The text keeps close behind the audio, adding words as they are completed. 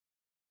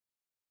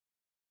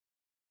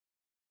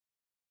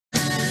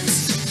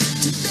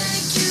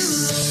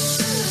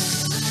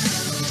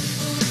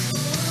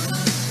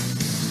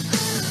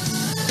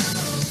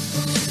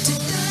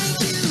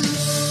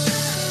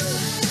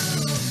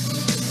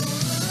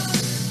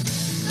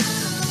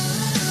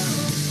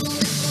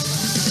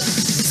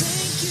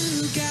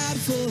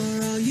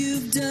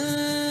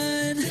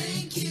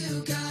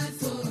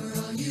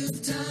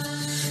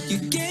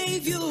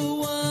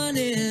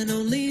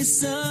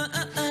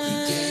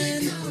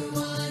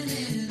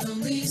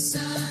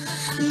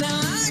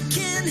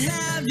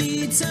have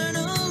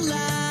eternal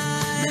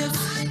life.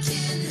 I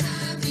can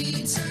have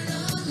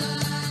eternal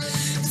life.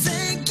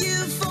 Thank you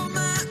for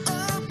my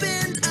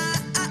opened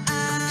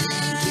eyes.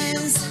 Thank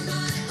you for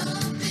my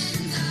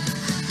opened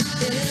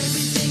eyes.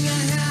 Everything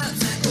I have,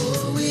 I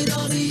owe it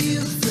all to you.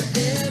 For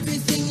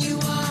everything you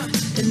are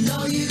and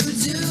all you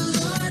do,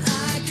 Lord,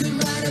 I could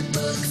write a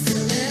book,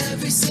 fill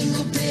every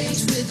single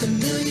page with a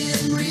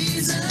million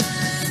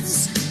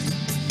reasons.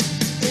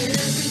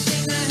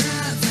 Everything I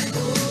have, I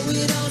owe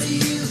it all to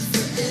you.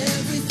 For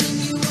everything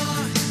you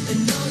are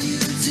and all you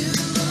do,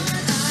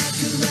 Lord, I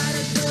could write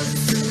a book,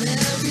 fill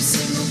every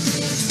single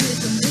page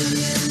with a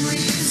million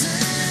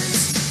reasons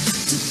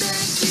to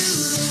thank you,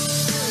 Lord.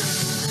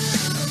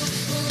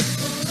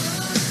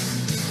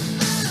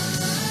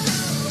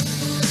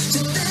 To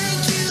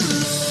thank you,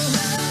 Lord. To thank you,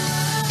 Lord.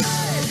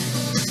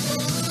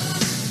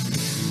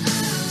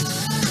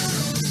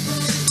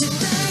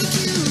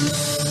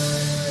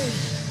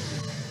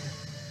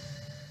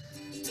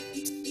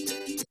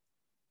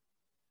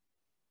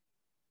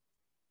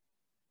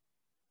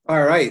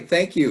 All right,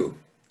 thank you.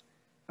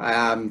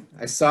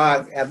 I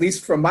saw, at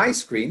least from my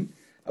screen,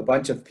 a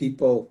bunch of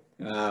people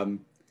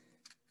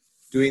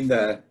doing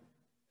the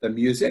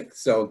music.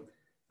 So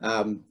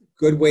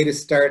good way to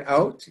start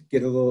out,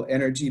 get a little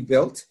energy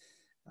built.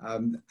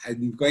 I'm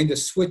going to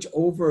switch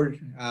over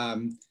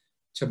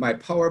to my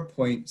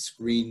PowerPoint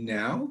screen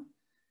now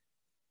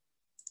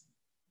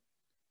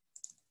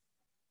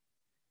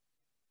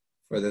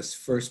for this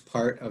first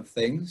part of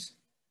things.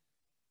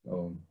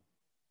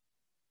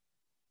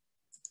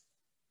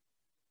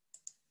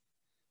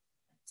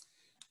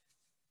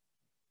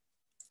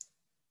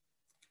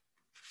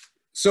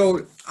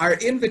 So our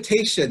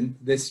invitation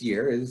this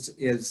year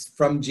is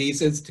from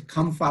Jesus to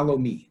come follow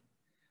me.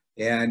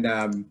 And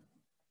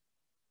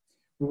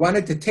we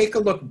wanted to take a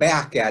look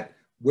back at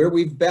where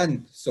we've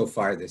been so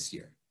far this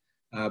year,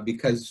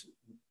 because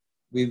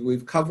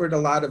we've covered a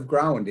lot of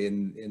ground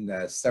in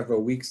the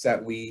several weeks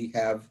that we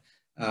have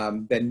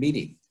been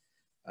meeting.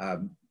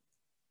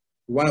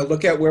 We want to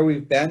look at where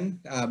we've been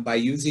by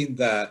using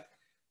the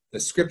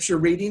scripture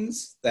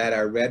readings that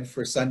are read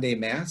for Sunday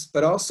Mass,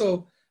 but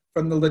also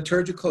from the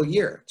liturgical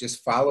year,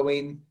 just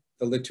following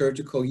the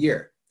liturgical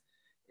year.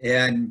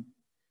 And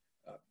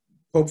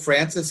Pope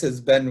Francis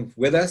has been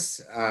with us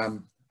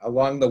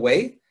along the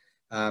way,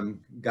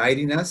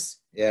 guiding us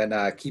and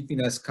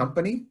keeping us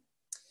company.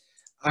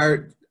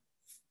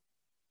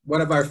 One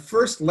of our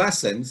first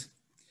lessons,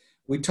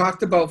 we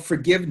talked about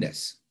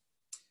forgiveness.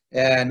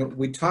 And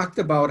we talked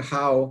about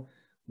how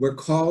we're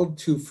called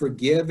to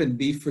forgive and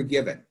be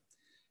forgiven.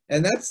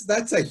 And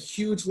that's a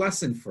huge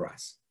lesson for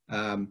us.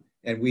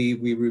 And we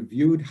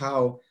reviewed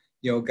how,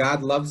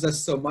 God loves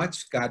us so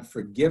much. God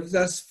forgives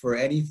us for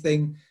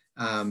anything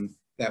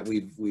that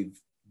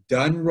we've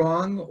done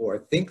wrong or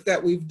think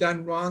that we've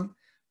done wrong,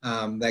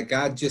 that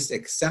God just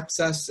accepts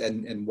us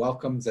and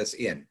welcomes us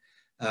in.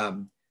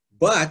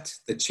 But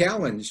the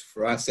challenge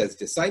for us as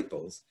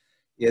disciples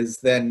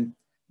is then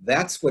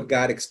that's what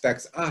God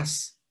expects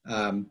us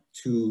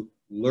to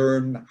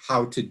learn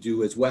how to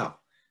do as well.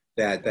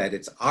 That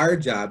it's our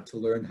job to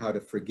learn how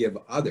to forgive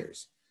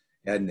others.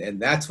 And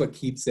that's what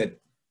keeps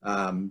it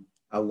a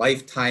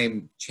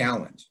lifetime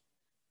challenge,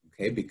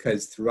 okay?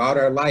 Because throughout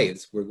our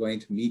lives, we're going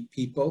to meet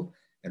people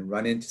and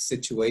run into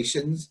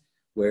situations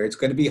where it's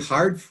going to be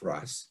hard for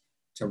us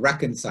to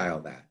reconcile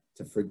that,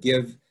 to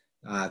forgive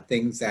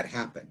things that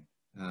happen.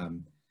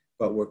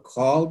 But we're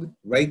called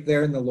right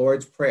there in the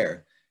Lord's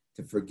Prayer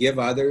to forgive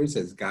others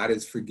as God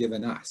has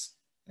forgiven us.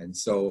 And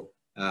so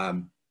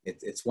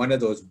it's one of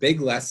those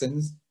big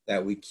lessons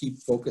that we keep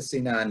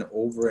focusing on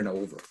over and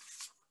over.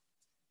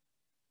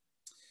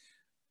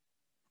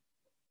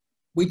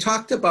 We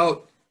talked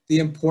about the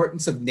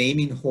importance of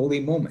naming holy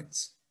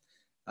moments,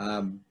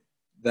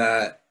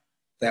 that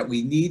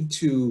we need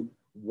to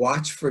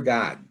watch for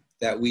God,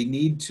 that we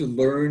need to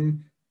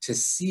learn to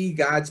see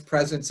God's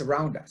presence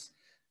around us,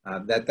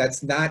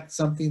 that's not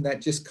something that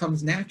just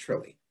comes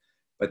naturally,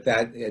 but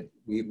that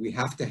we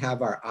have to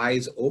have our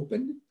eyes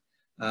open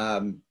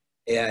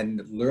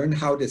and learn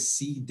how to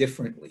see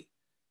differently,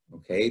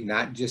 okay?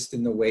 Not just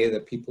in the way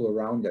that people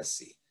around us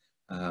see.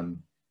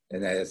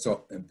 And that it's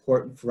so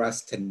important for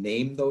us to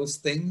name those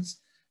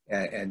things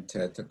and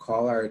to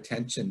call our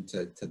attention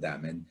to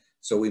them. And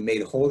so we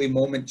made holy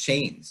moment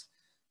chains.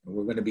 And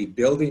we're going to be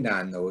building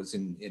on those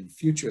in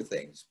future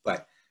things.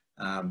 But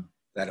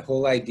that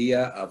whole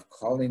idea of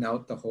calling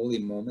out the holy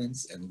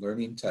moments and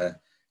learning to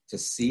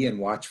see and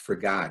watch for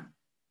God.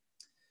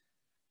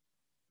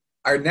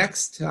 Our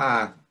next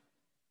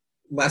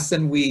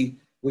lesson, we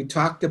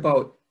talked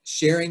about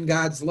sharing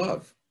God's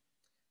love.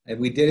 And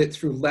we did it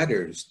through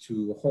letters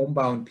to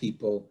homebound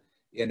people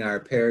in our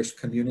parish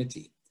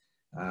community.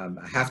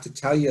 I have to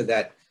tell you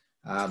that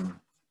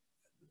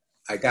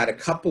I got a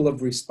couple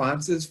of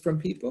responses from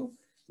people.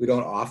 We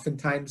don't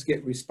oftentimes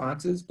get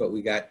responses, but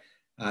we got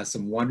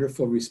some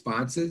wonderful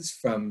responses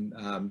from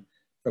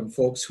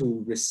folks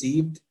who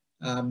received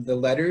the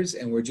letters,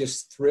 and we're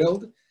just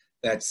thrilled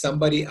that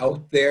somebody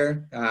out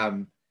there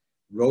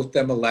wrote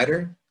them a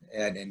letter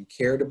and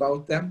cared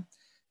about them.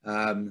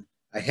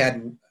 I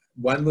had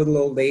one little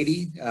old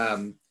lady.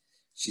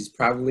 She's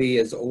probably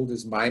as old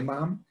as my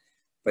mom,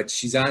 but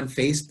she's on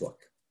Facebook.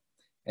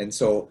 And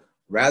so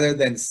rather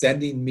than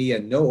sending me a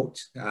note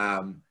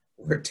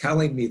or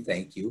telling me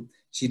thank you,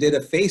 she did a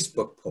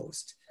Facebook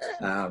post.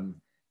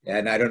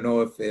 And I don't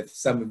know if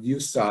some of you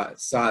saw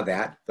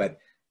that, but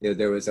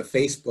there was a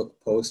Facebook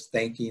post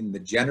thanking the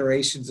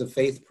Generations of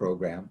Faith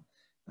program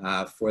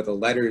for the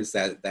letters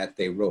that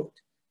they wrote.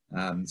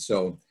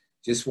 So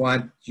just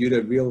want you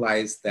to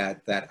realize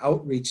that that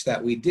outreach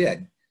that we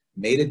did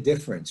made a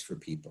difference for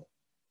people.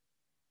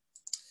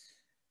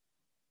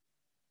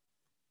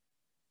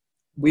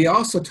 We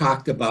also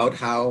talked about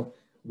how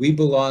we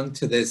belong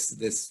to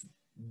this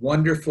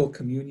wonderful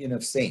communion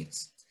of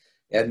saints,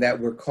 and that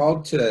we're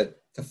called to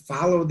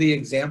follow the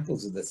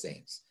examples of the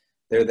saints.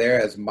 They're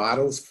there as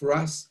models for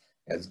us,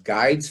 as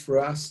guides for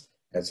us,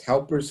 as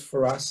helpers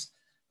for us,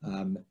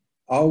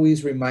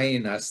 always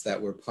reminding us that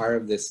we're part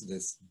of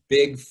this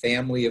big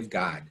family of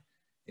God,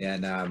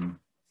 and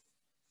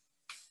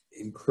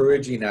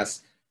encouraging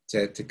us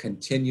to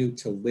continue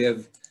to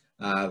live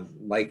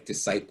like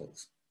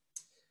disciples.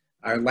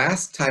 Our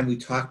last time we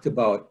talked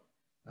about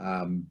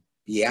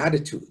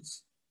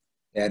Beatitudes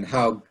and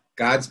how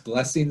God's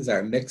blessings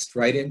are mixed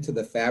right into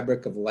the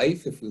fabric of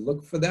life if we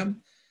look for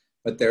them,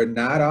 but they're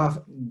not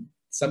often,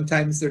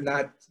 sometimes they're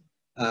not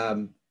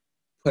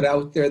put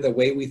out there the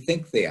way we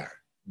think they are,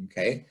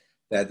 okay?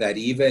 That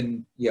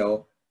even,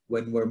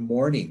 when we're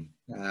mourning,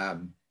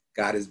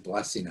 God is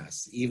blessing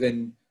us.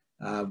 Even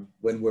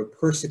when we're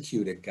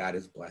persecuted, God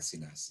is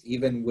blessing us.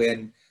 Even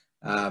when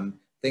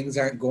things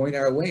aren't going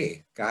our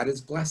way, God is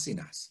blessing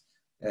us.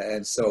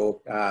 And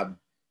so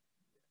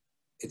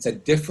it's a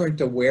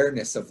different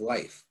awareness of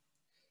life.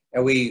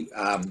 And we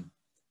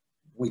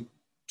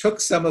took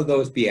some of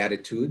those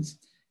Beatitudes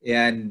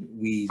and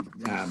we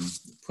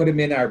put them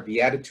in our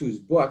Beatitudes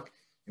book,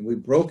 and we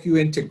broke you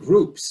into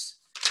groups.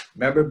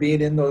 Remember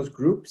being in those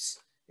groups?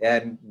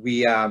 And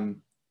we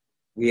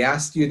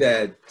asked you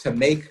to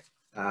make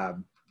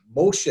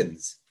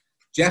motions,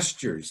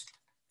 gestures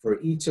for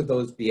each of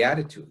those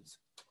Beatitudes.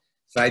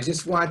 So I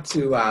just want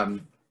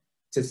to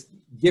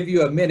give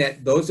you a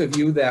minute. Those of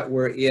you that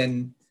were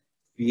in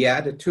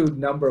Beatitude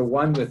number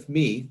 1 with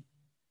me,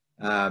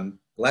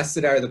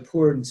 blessed are the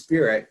poor in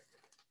spirit.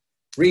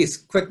 Reese,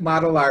 quick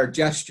model our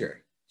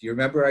gesture. Do you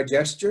remember our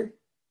gesture?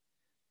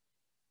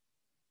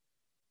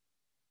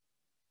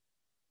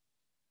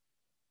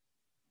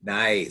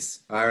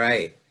 Nice. All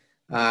right.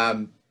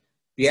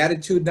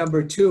 Beatitude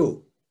number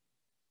 2.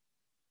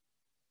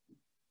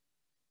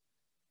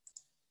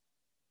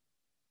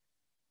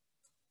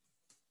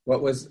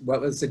 What was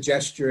the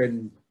gesture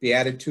in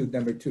Beatitude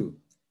number 2?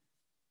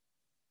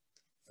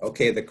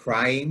 Okay, the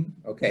crying.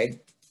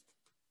 Okay.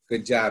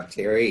 Good job,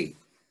 Terry.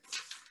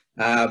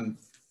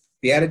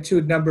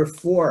 Beatitude number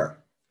 4.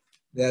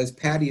 That is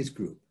Patty's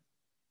group.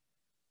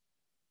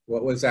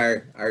 What was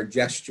our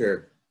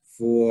gesture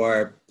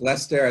for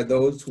blessed are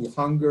those who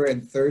hunger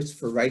and thirst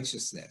for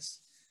righteousness?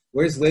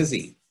 Where's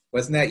Lizzie?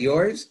 Wasn't that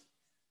yours?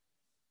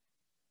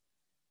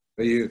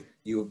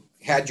 You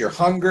had your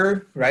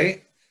hunger,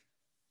 right?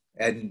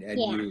 And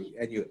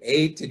yeah. you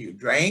ate and you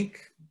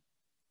drank.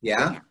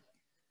 Yeah?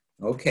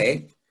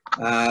 Okay.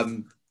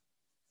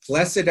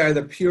 Blessed are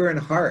the pure in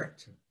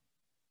heart.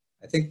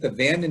 I think the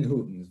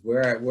Vandenhoutens,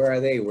 where are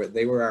they?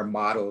 They were our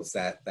models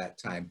that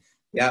time.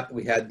 Yeah,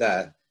 we had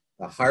the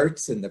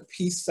hearts and the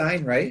peace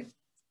sign, right?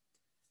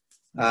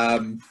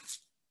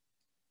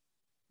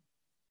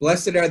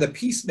 Blessed are the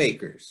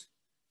peacemakers.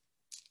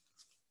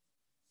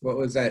 What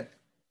was that?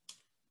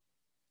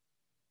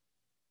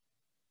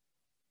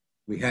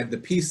 We had the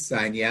peace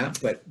sign, yeah,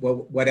 but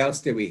what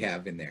else did we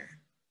have in there?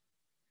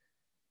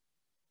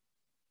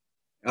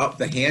 Oh,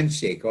 the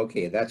handshake.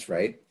 Okay, that's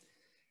right.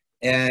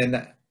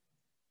 And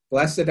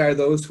blessed are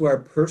those who are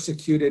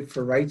persecuted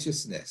for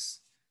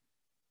righteousness.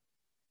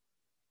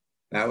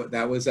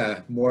 That was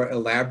a more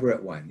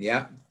elaborate one.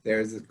 Yeah,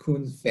 there's the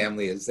Coons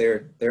family is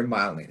they're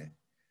modeling it.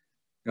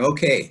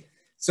 Okay,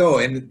 so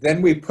and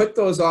then we put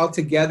those all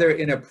together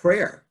in a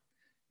prayer.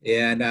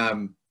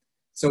 And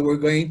so we're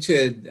going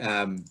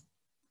to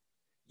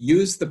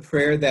use the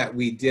prayer that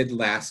we did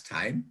last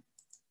time.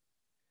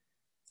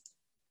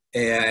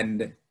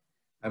 And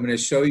I'm going to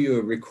show you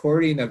a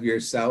recording of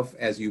yourself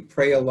as you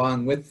pray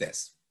along with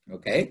this,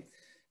 okay?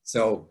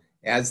 So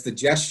as the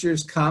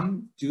gestures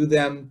come, do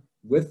them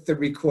with the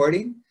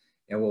recording,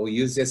 and we'll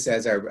use this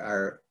as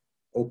our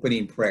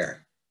opening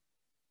prayer.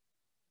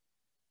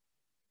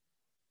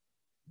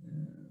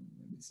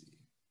 Let me see.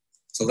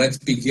 So let's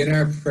begin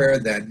our prayer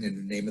then in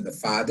the name of the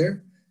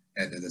Father,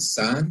 and of the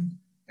Son,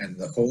 and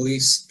the Holy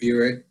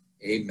Spirit.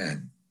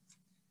 Amen.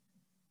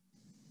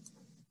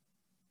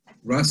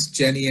 Russ,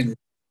 Jenny, and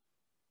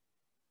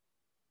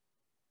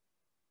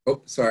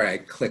oh, sorry, I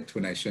clicked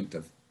when I shouldn't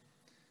have.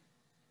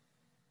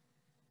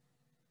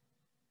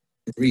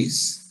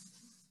 Reese,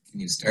 can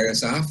you start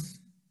us off?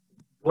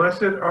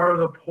 Blessed are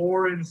the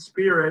poor in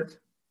spirit,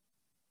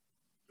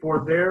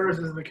 for theirs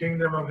is the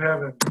kingdom of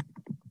heaven.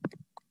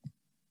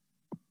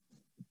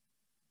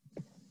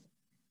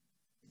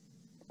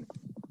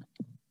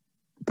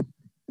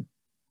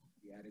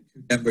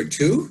 Number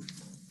 2.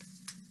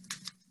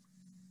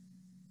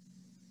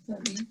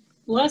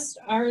 Blessed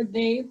are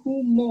they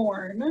who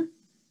mourn,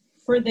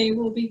 for they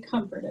will be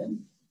comforted.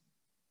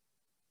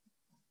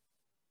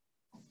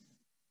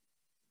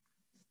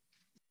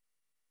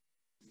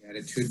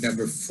 Attitude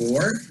number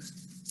 4.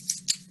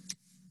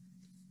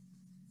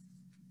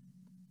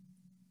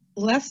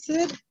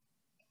 Blessed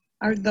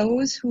are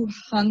those who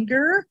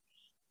hunger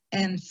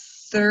and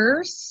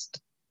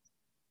thirst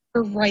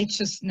for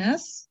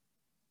righteousness,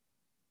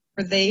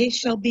 for they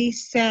shall be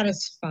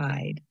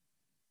satisfied.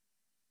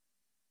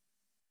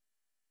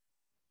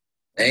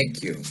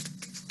 Thank you.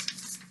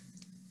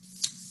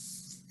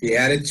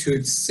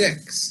 Beatitude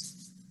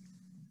 6.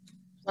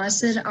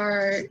 Blessed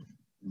are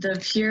the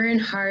pure in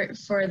heart,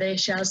 for they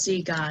shall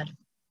see God.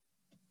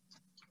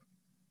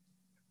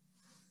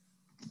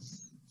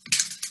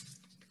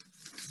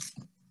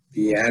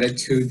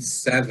 Beatitude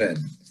 7.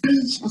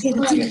 Okay,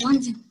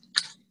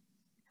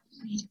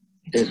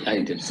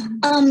 I did.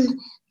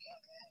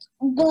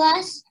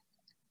 Blessed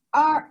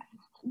are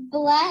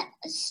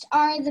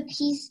the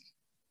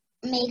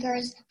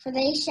peacemakers, for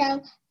they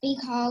shall be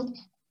called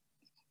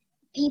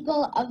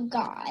people of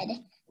God.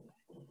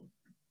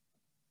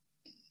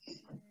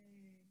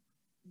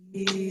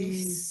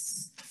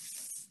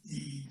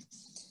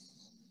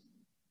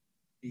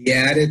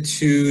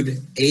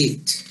 Beatitude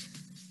 8.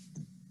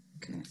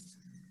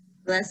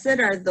 Blessed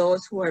are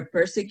those who are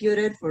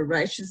persecuted for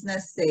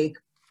righteousness' sake,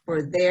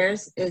 for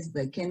theirs is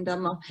the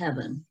kingdom of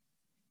heaven.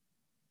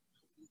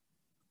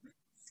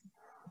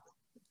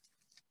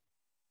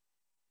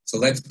 So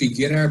let's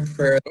begin our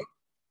prayer.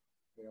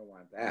 We don't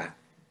want that.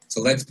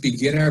 So let's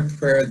begin our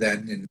prayer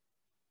then.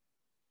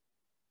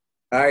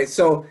 All right,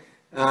 so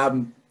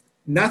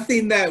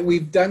nothing that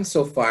we've done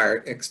so far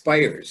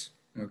expires,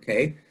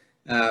 okay?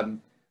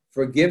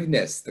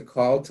 Forgiveness, the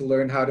call to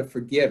learn how to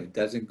forgive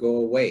doesn't go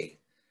away.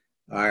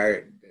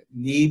 Our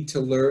need to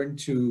learn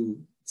to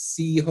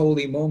see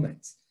holy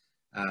moments,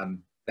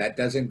 that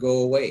doesn't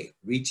go away.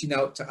 Reaching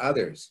out to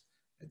others,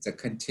 it's a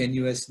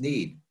continuous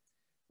need.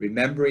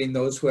 Remembering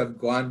those who have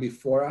gone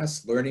before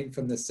us, learning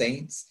from the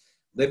saints,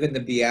 living the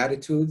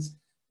Beatitudes,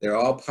 they're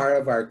all part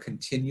of our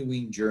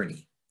continuing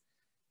journey.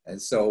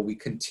 And so we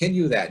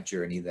continue that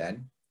journey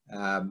then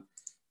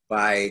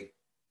by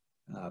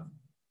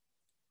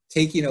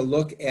taking a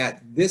look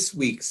at this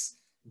week's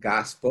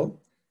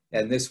gospel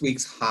and this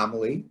week's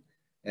homily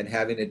and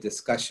having a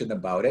discussion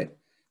about it.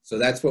 So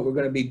that's what we're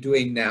going to be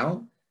doing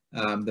now.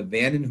 The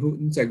Van den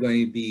Hootens are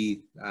going to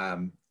be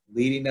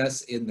leading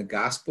us in the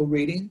gospel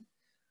reading.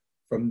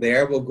 From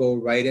there, we'll go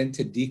right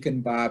into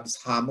Deacon Bob's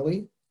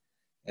homily.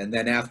 And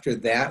then after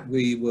that,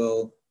 we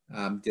will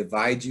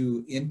divide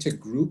you into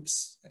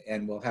groups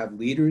and we'll have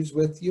leaders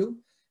with you.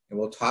 And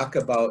we'll talk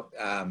about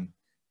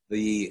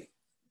the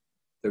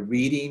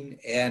reading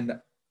and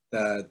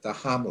the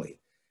homily.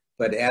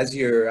 But as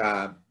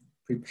you're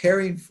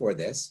preparing for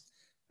this,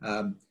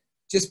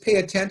 just pay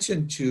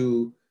attention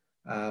to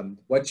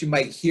what you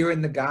might hear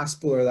in the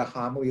gospel or the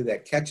homily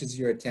that catches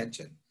your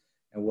attention.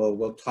 And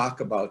we'll talk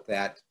about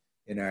that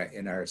in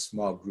our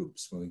small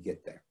groups when we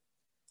get there.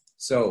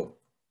 So,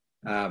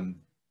 Van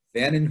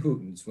den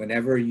Hootens,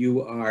 whenever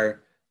you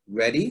are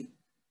ready,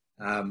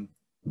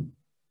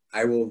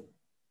 I will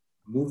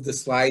move the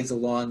slides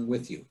along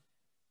with you.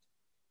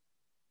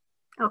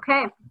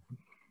 Okay.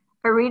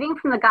 A reading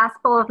from the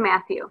Gospel of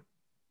Matthew.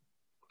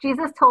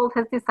 Jesus told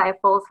his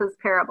disciples his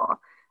parable.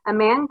 A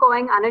man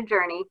going on a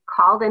journey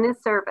called in his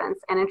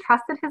servants and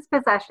entrusted his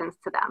possessions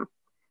to them.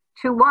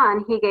 To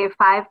one he gave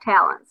 5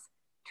 talents,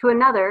 to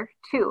another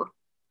 2,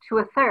 to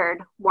a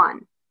third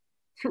 1,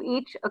 to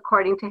each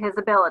according to his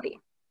ability.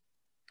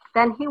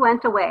 Then he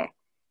went away.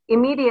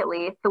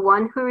 Immediately the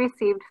one who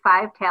received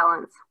 5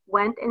 talents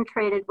went and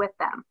traded with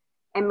them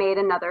and made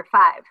another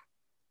 5.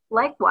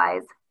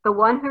 Likewise, the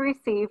one who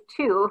received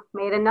 2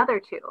 made another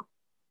 2.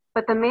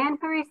 But the man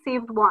who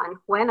received 1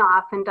 went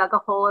off and dug a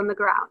hole in the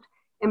ground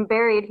and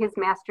buried his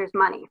master's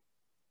money.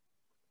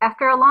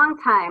 After a long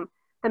time,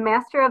 the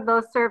master of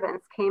those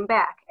servants came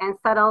back and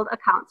settled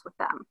accounts with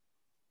them.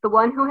 The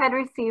one who had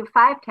received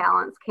 5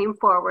 talents came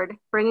forward,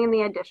 bringing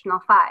the additional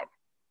 5.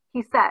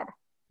 He said,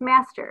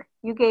 "Master,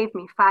 you gave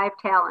me 5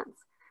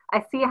 talents.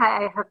 I see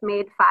I have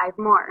made 5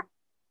 more."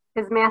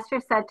 His master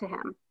said to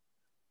him,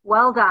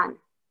 "Well done,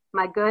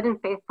 my good and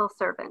faithful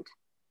servant.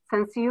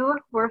 Since you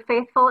were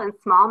faithful in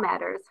small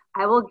matters,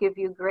 I will give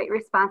you great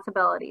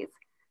responsibilities.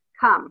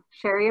 Come,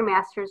 share your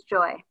master's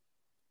joy."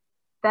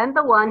 Then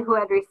the one who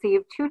had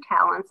received 2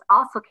 talents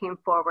also came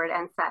forward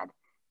and said,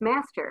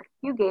 "Master,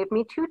 you gave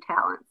me 2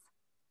 talents.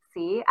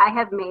 See, I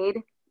have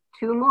made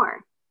 2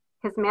 more."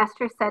 His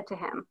master said to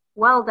him,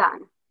 "Well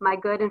done, my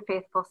good and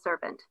faithful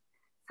servant.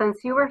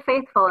 Since you were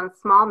faithful in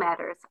small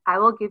matters, I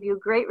will give you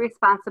great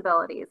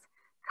responsibilities.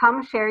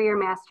 Come share your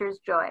master's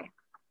joy."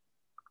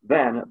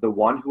 Then the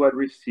one who had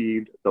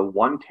received the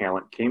 1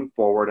 talent came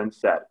forward and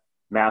said,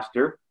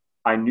 "Master,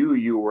 I knew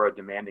you were a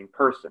demanding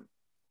person,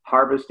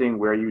 harvesting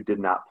where you did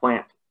not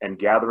plant and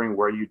gathering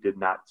where you did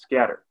not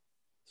scatter.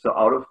 So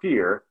out of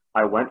fear,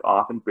 I went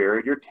off and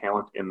buried your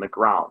talent in the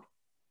ground.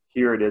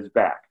 Here it is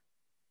back."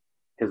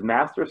 His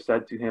master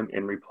said to him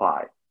in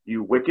reply,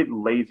 "You wicked,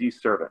 lazy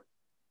servant.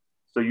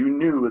 So you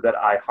knew that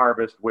I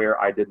harvest where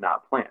I did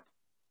not plant,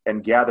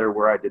 and gather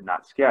where I did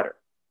not scatter.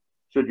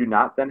 Should you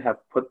not then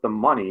have put the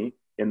money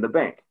in the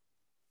bank,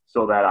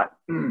 so that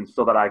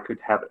I could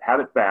have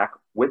it back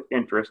with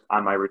interest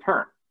on my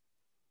return?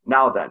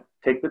 Now then,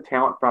 take the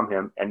talent from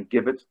him and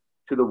give it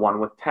to the one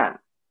with 10.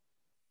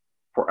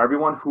 For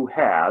everyone who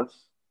has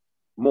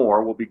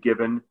more will be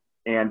given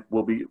and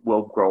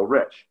will grow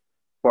rich.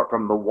 But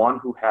from the one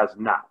who has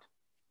not,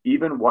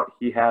 even what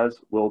he has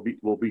will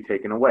be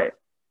taken away.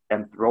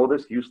 And throw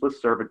this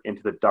useless servant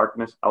into the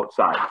darkness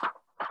outside,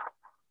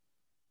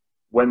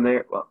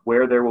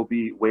 where there will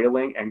be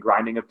wailing and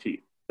grinding of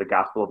teeth." The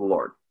gospel of the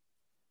Lord.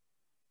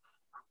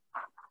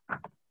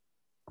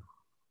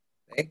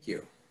 Thank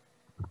you.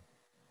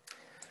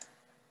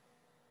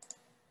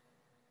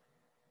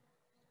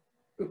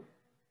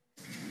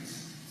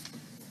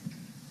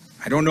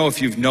 I don't know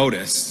if you've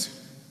noticed,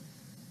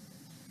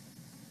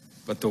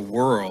 but the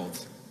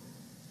world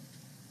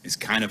is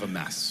kind of a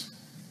mess.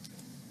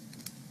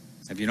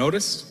 Have you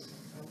noticed?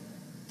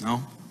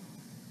 No?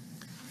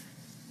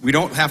 We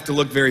don't have to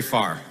look very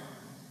far.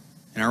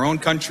 In our own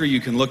country, you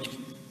can look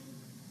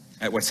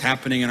at what's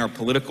happening in our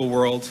political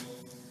world,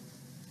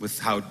 with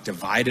how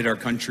divided our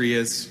country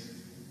is.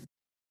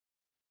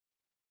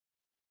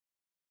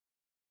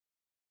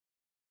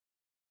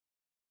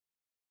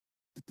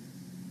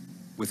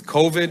 With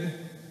COVID,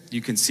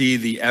 you can see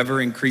the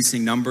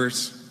ever-increasing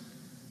numbers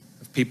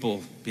of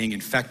people being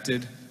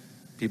infected,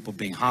 people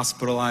being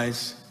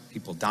hospitalized,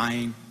 people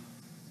dying.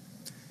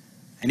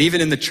 And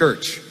even in the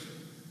church,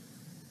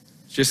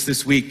 just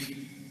this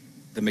week,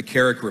 the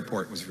McCarrick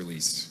report was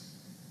released.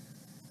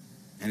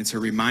 And it's a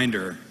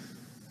reminder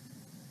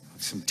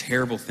of some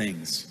terrible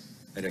things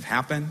that have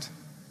happened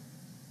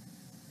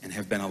and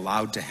have been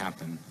allowed to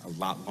happen a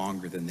lot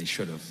longer than they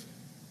should have.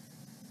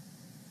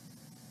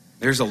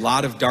 There's a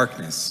lot of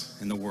darkness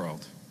in the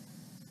world.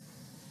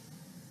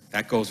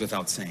 That goes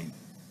without saying.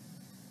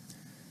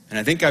 And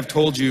I think I've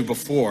told you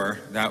before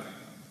that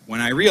when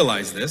I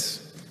realize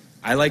this,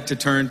 I like to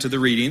turn to the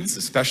readings,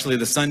 especially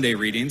the Sunday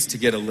readings, to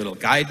get a little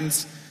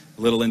guidance,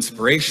 a little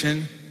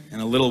inspiration,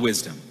 and a little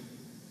wisdom.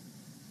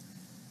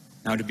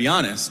 Now, to be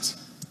honest,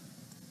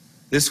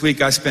 this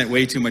week I spent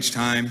way too much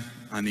time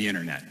on the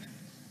internet,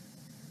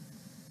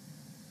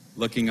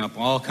 looking up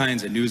all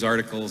kinds of news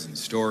articles and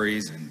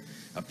stories and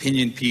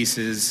opinion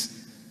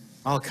pieces,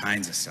 all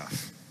kinds of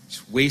stuff.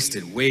 Just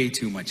wasted way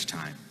too much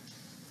time.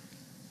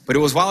 But it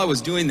was while I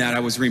was doing that, I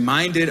was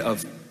reminded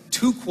of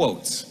two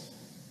quotes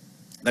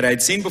that I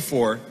had seen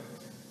before,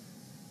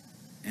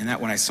 and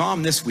that when I saw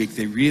them this week,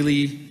 they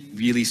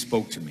really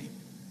spoke to me.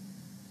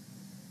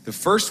 The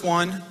first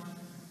one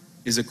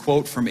is a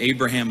quote from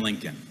Abraham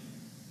Lincoln,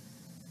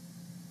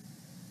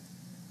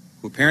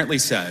 who apparently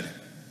said,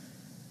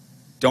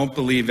 "Don't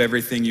believe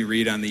everything you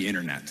read on the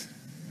internet."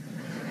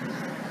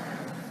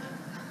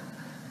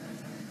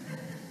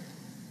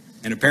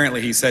 And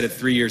apparently he said it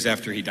 3 years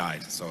after he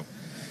died. So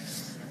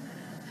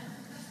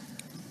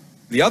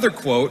the other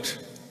quote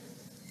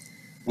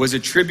was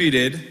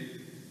attributed,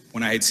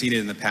 when I had seen it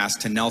in the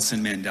past, to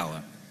Nelson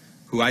Mandela,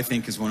 who I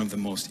think is one of the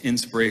most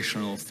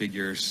inspirational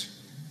figures,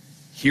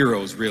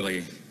 heroes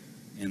really,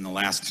 in the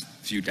last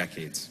few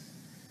decades.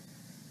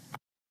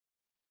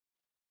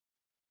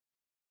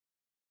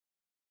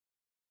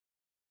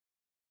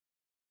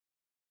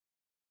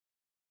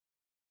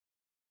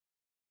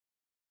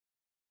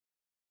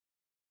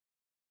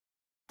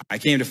 I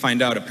came to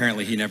find out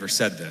apparently he never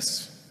said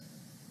this.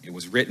 It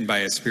was written by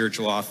a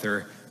spiritual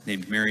author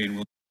named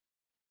Marion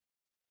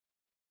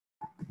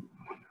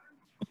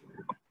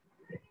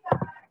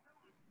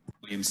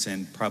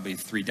Williamson probably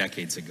 3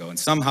 decades ago, and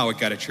somehow it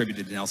got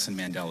attributed to Nelson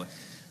Mandela.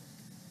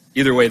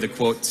 Either way, the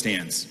quote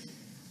stands.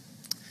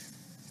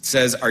 It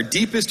says, "Our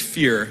deepest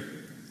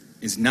fear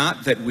is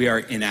not that we are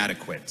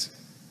inadequate.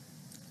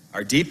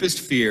 Our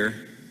deepest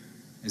fear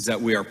is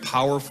that we are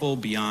powerful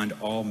beyond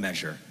all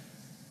measure.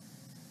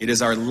 It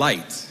is our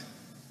light,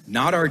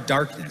 not our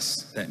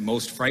darkness, that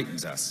most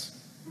frightens us.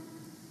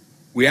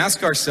 We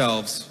ask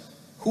ourselves,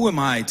 who am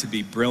I to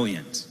be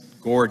brilliant,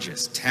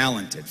 gorgeous,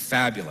 talented,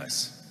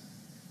 fabulous?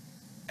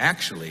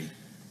 Actually,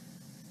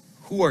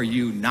 who are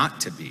you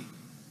not to be?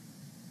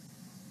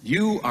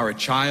 You are a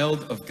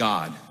child of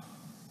God.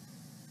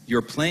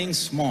 Your playing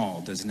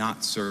small does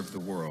not serve the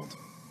world.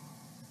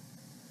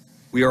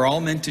 We are all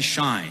meant to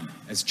shine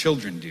as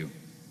children do.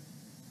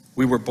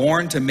 We were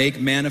born to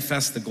make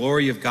manifest the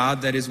glory of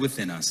God that is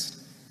within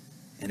us.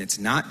 And it's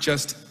not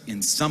just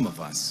in some of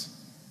us,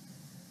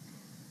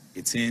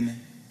 it's in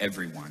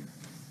everyone."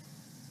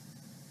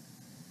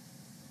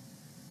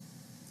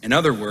 In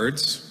other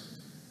words,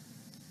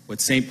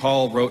 what St.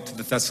 Paul wrote to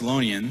the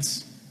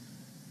Thessalonians,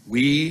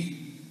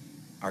 we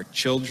are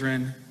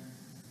children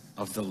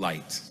of the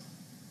light.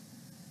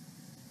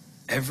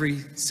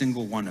 Every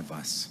single one of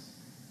us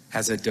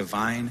has a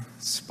divine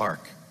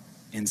spark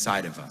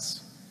inside of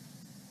us.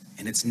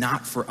 And it's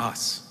not for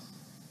us.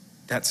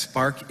 That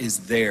spark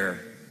is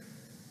there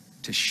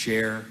to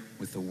share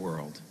with the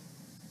world.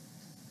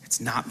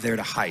 It's not there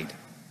to hide.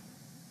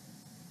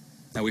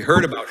 Now, we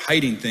heard about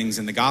hiding things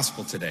in the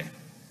gospel today.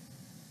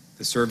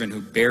 The servant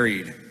who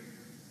buried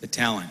the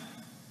talent.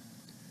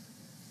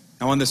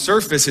 Now, on the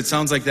surface, it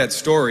sounds like that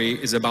story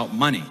is about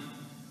money.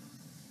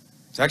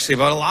 It's actually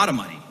about a lot of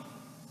money.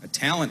 A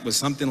talent was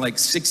something like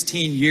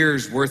 16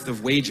 years worth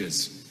of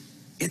wages.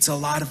 It's a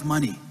lot of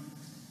money.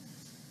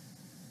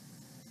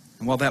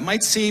 And while that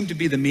might seem to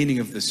be the meaning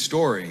of the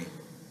story,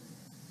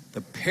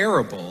 the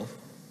parable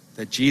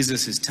that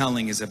Jesus is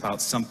telling is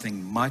about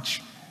something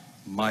much,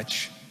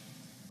 much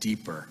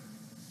deeper.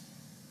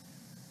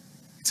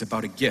 It's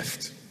about a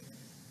gift.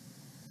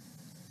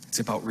 It's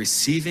about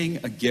receiving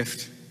a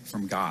gift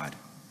from God.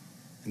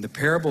 And the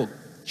parable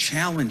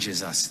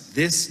challenges us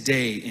this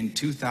day in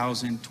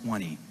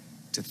 2020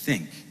 to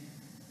think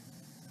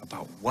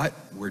about what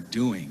we're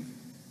doing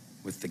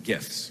with the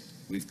gifts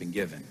we've been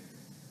given.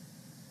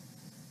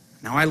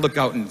 Now, I look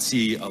out and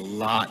see a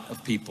lot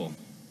of people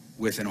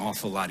with an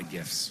awful lot of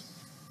gifts.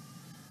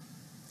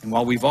 And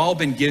while we've all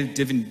been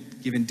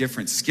given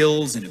different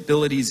skills and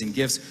abilities and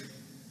gifts,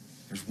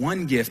 there's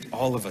one gift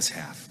all of us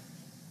have.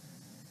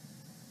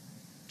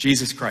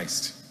 Jesus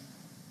Christ.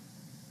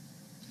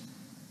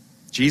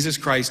 Jesus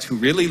Christ, who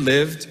really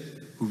lived,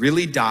 who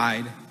really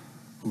died,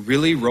 who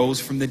really rose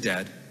from the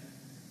dead,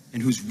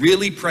 and who's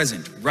really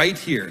present right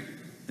here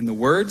in the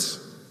words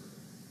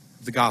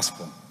of the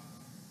gospel,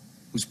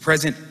 who's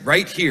present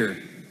right here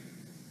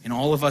in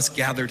all of us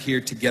gathered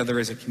here together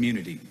as a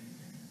community,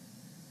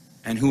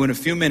 and who in a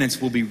few minutes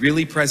will be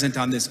really present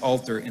on this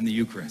altar in the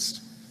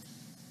Eucharist.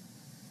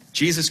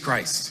 Jesus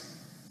Christ,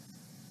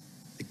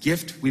 the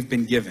gift we've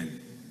been given,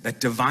 that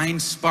divine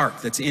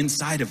spark that's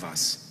inside of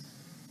us,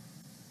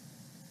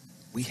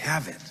 we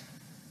have it.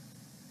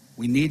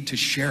 We need to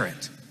share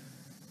it.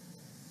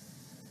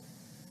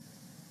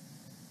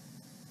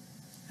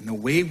 And the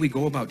way we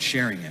go about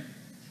sharing it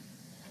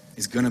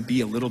is going to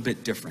be a little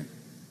bit different.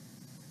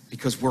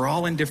 Because we're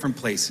all in different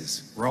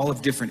places. We're all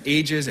of different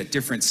ages, at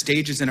different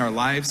stages in our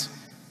lives.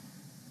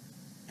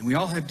 And we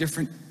all have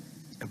different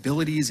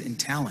abilities and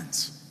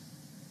talents.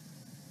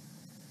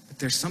 But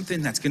there's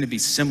something that's going to be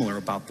similar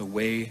about the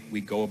way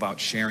we go about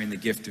sharing the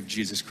gift of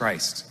Jesus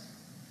Christ.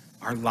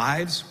 Our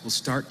lives will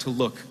start to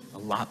look a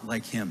lot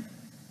like him.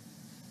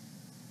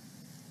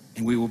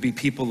 And we will be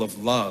people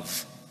of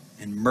love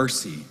and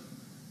mercy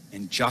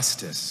and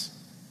justice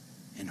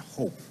and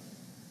hope.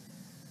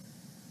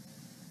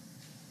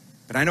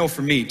 But I know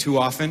for me, too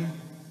often,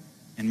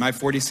 in my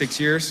 46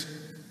 years,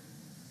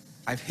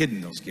 I've hidden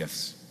those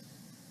gifts.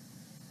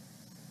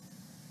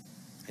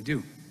 I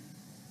do.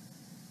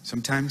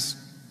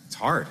 Sometimes it's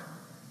hard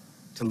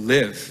to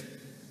live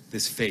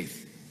this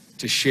faith,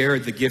 to share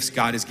the gifts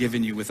God has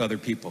given you with other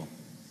people.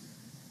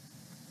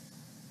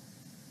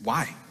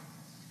 Why?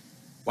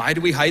 Why do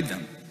we hide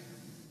them?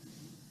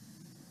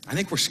 I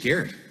think we're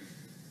scared.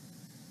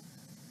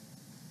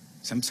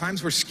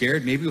 Sometimes we're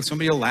scared. Maybe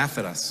somebody will laugh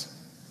at us.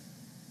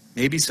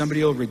 Maybe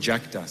somebody will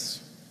reject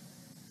us.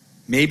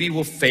 Maybe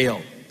we'll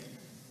fail.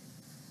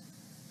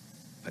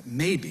 But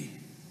maybe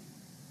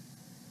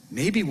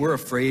we're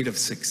afraid of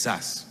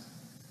success.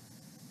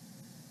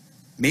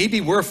 Maybe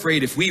we're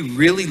afraid if we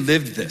really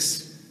lived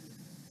this,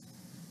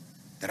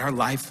 that our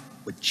life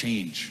would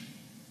change.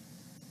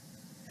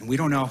 And we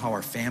don't know how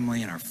our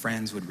family and our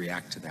friends would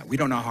react to that. We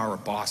don't know how our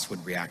boss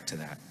would react to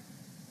that.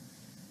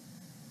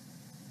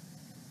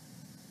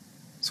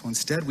 So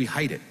instead, we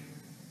hide it.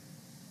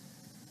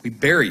 We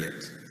bury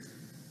it.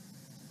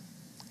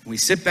 And we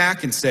sit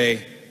back and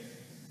say,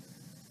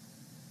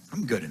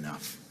 I'm good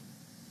enough.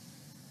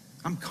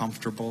 I'm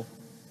comfortable.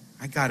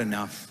 I got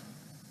enough.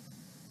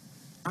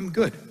 I'm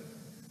good.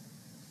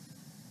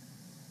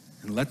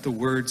 And let the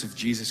words of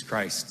Jesus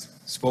Christ,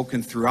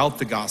 spoken throughout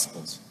the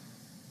Gospels,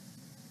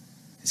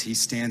 as he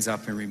stands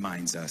up and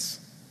reminds us,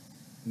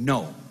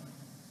 no,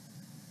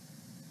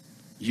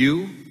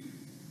 you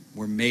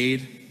were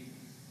made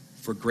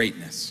for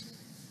greatness.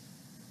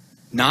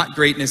 Not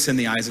greatness in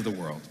the eyes of the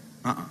world.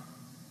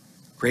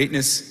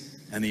 Greatness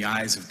in the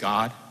eyes of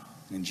God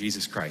and in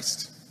Jesus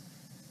Christ.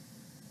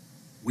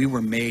 We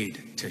were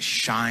made to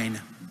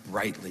shine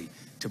brightly,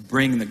 to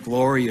bring the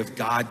glory of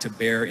God to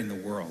bear in the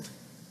world.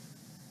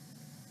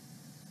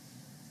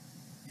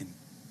 And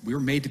we were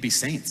made to be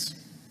saints,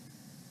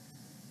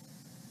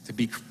 to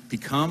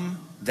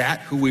become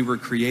that who we were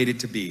created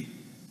to be.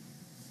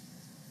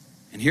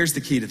 And here's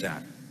the key to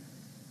that.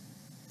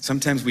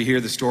 Sometimes we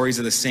hear the stories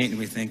of the saints and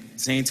we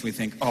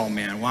think, oh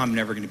man, well, I'm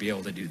never going to be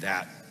able to do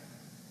that.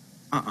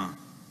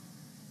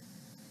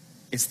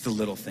 It's the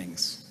little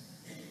things.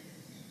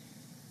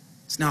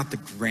 It's not the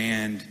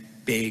grand,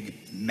 big,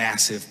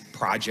 massive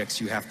projects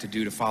you have to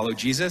do to follow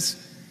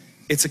Jesus.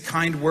 It's a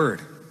kind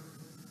word.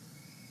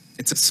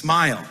 It's a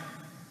smile.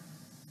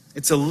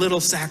 It's a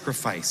little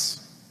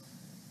sacrifice.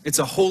 It's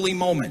a holy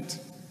moment.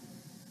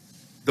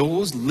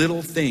 Those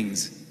little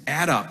things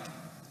add up.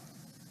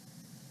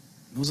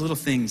 Those little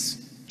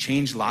things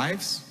change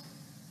lives,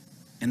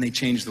 and they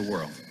change the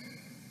world.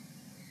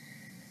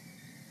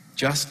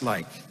 Just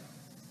like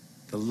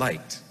the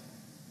light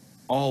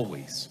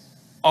always,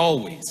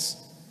 always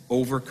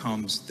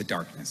overcomes the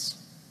darkness.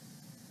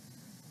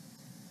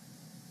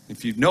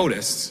 If you've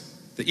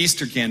noticed, the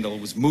Easter candle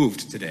was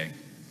moved today.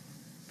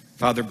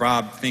 Father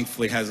Bob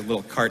thankfully has a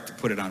little cart to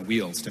put it on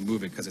wheels to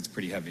move it because it's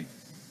pretty heavy.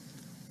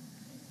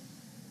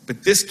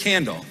 But this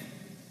candle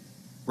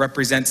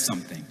represents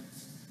something,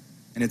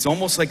 and it's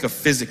almost like a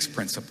physics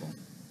principle.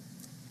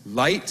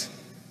 Light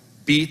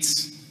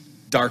beats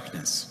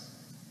darkness.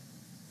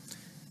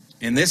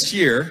 And this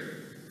year,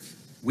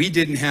 we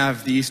didn't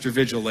have the Easter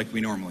Vigil like we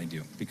normally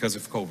do because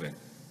of COVID.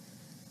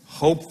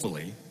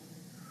 Hopefully,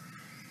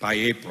 by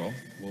April,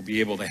 we'll be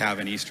able to have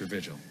an Easter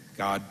Vigil.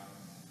 God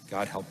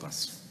help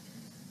us.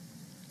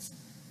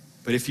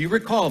 But if you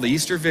recall the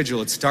Easter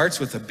Vigil, it starts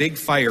with a big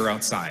fire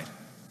outside.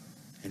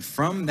 And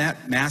from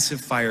that massive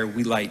fire,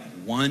 we light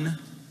one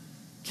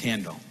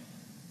candle.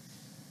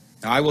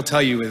 Now, I will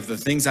tell you, of the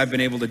things I've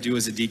been able to do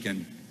as a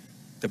deacon,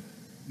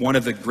 one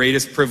of the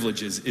greatest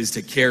privileges is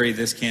to carry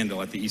this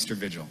candle at the Easter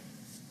Vigil.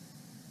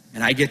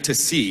 And I get to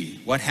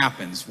see what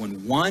happens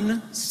when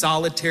one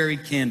solitary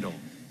candle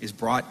is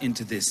brought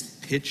into this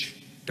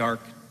pitch dark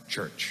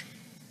church.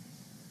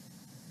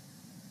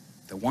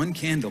 The one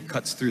candle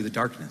cuts through the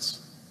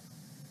darkness.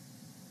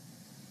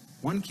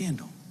 One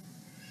candle.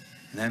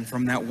 And then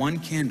from that one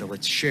candle,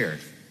 it's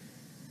shared.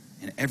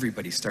 And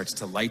everybody starts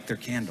to light their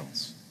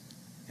candles.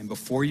 And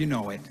before you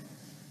know it,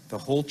 the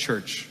whole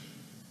church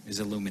is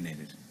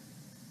illuminated.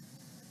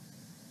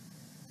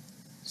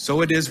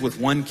 So it is with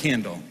one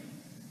candle.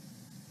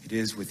 It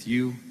is with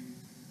you,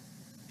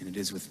 and it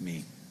is with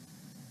me.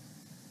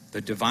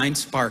 The divine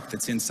spark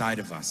that's inside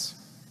of us,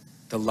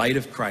 the light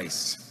of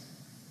Christ,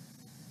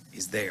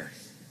 is there.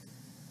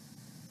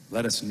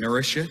 Let us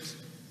nourish it.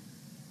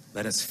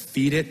 Let us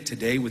feed it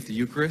today with the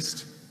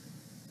Eucharist.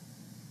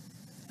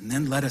 And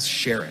then let us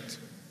share it.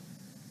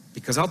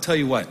 Because I'll tell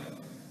you what,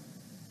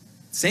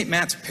 St.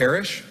 Matt's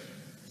Parish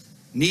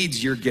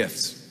needs your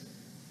gifts.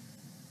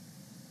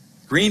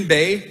 Green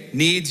Bay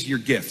needs your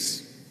gifts.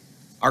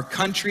 Our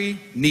country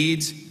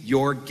needs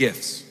your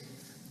gifts.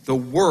 The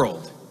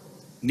world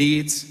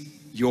needs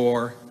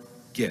your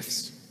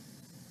gifts.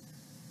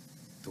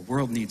 The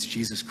world needs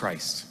Jesus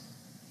Christ.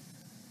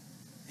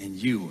 And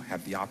you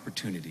have the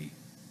opportunity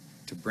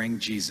to bring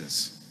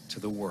Jesus to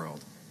the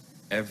world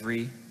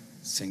every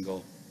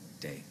single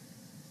day.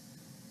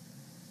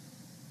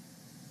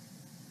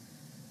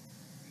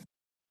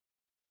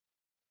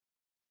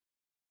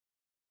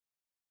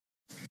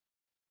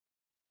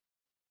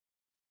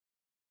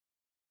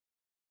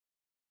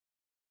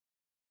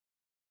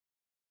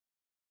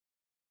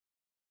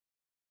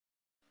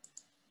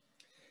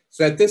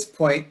 So at this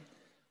point,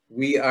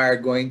 we are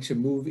going to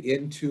move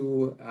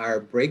into our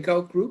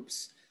breakout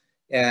groups.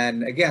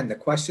 And again, the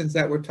questions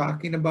that we're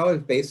talking about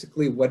is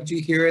basically, what did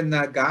you hear in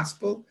the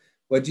gospel?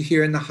 What did you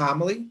hear in the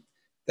homily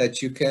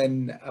that you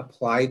can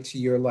apply to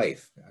your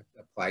life,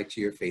 apply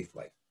to your faith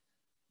life?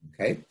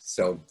 Okay,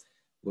 so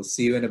we'll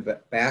see you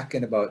back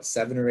in about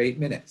 7 or 8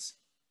 minutes.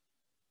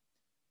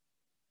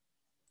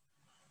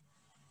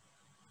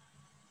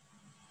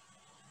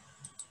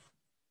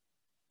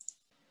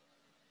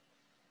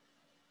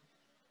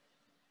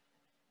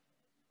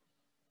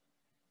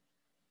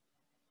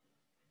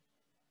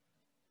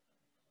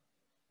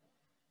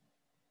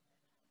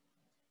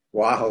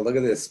 Wow, look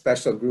at this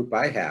special group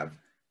I have.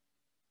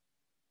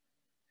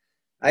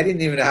 I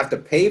didn't even have to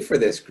pay for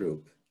this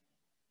group.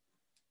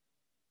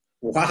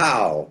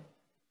 Wow.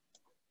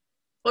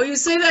 Well, you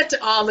say that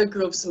to all the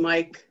groups,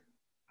 Mike.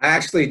 I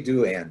actually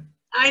do, Ann.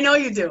 I know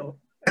you do.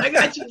 I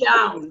got you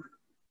down.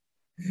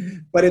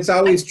 But it's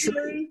always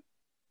true.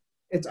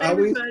 It's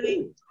always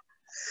true.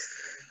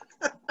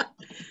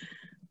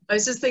 I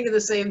was just thinking the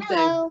same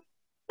Hello.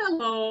 thing.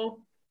 Hello.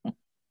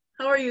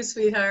 How are you,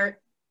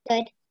 sweetheart?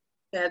 Good.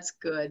 That's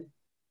good.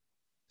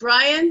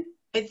 Brian,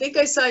 I think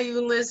I saw you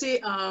and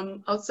Lizzie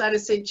outside of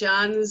St.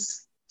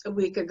 John's a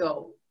week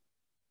ago.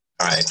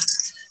 All right.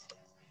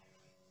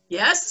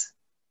 Yes?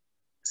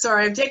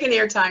 Sorry, I'm taking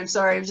airtime.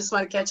 Sorry, I just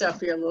want to catch up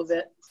here a little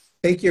bit.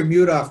 Take your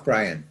mute off,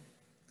 Brian.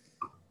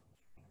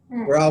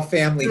 We're all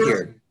family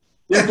here.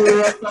 Yes, we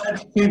were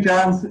outside St.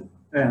 John's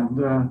and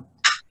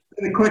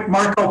did a quick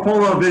Marco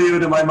Polo video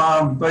to my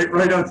mom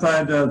right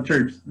outside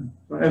church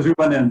as we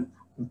went in.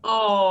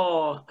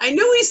 Oh, I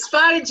knew he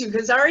spotted you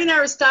because Ari and I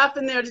were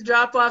stopping there to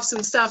drop off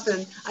some stuff,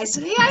 and I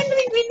said, hey, I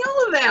think we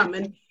know them.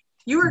 And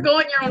you were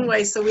going your own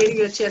way, so we didn't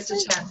get a chance to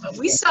chat. But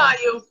we saw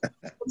you.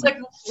 It's like,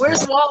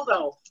 where's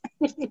Waldo?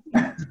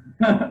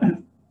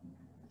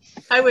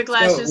 Hi,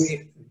 Wicklashes.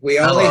 So we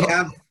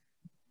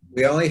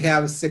only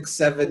have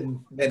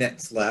 6-7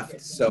 minutes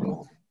left.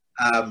 So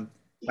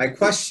my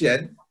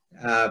question,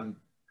 I'm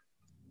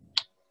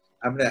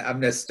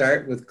gonna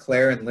start with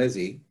Claire and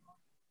Lizzie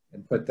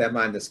and put them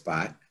on the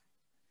spot.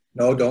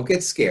 No, don't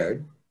get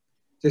scared.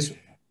 Just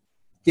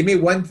give me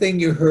one thing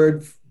you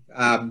heard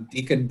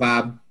Deacon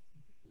Bob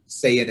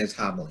say in his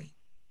homily.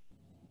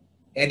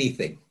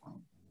 Anything.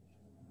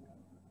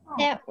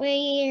 That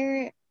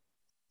we're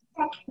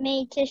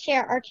made to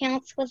share our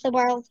talents with the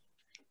world.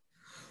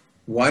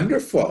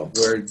 Wonderful.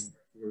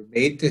 We're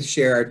made to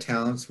share our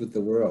talents with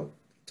the world.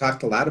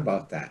 Talked a lot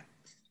about that.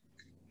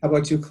 How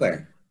about you,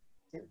 Claire?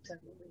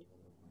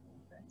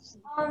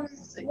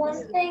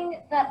 One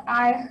thing that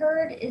I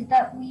heard is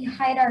that we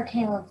hide our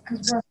talents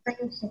because we're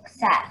afraid of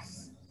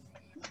success.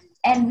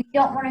 And we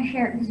don't want to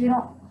share it because we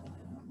don't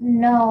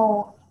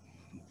know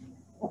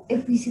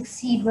if we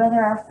succeed,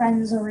 whether our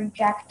friends will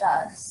reject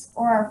us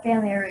or our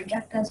family will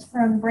reject us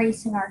for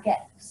embracing our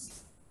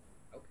gifts.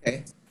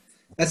 Okay.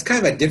 That's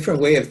kind of a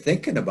different way of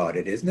thinking about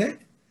it, isn't it?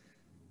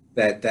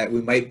 That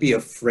we might be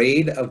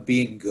afraid of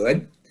being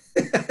good.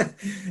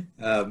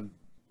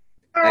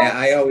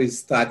 I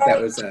always thought that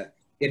was an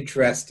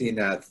interesting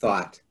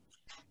thought.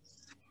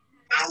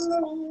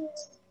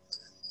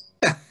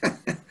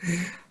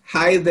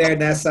 Hi there,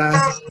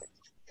 Nessa.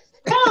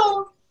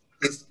 Hello.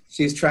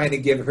 She's trying to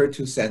give her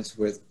 2 cents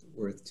worth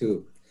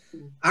too.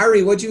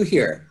 Ari, what'd you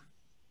hear?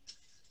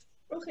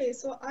 Okay,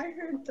 so I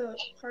heard the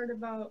part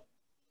about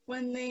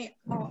when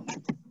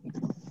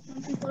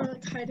people are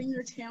like hiding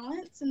their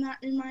talents, and that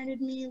reminded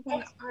me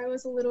when I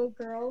was a little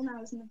girl and I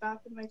was in the back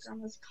of my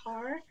grandma's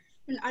car,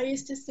 and I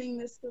used to sing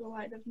This Little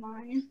Light of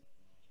Mine.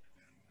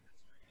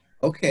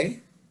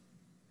 Okay.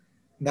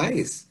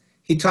 Nice.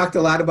 He talked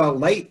a lot about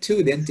light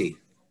too, didn't he?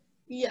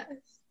 Yes.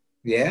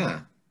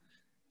 Yeah.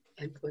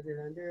 And put it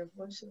under a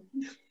bushel.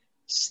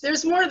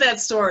 There's more to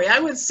that story. I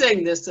would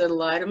sing This Little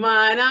Light of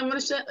Mine, I'm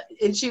gonna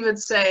and she would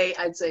say,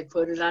 I'd say,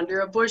 put it under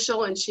a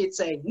bushel, and she'd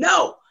say,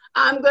 no,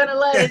 I'm gonna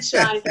let it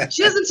shine.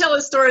 She doesn't tell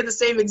a story with the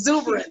same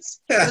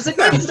exuberance. It was a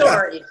good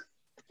story.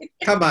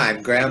 Come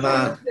on,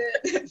 Grandma.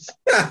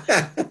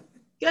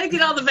 Gotta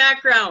get all the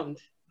background.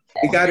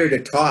 We got her to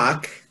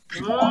talk.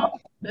 Oh,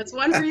 that's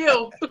one for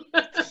you.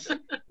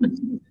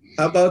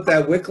 How about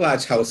that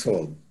Wicklodge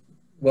household?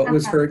 What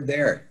was heard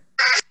there?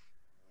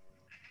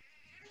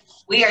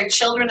 We are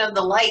children of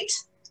the light.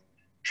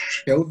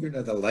 Children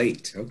of the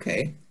light.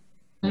 Okay.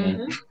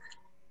 Mm-hmm.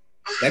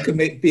 That could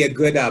be a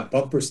good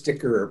bumper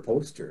sticker or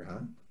poster,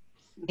 huh?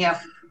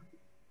 Yep.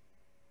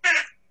 Is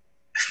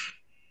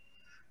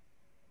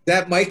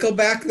that Michael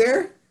back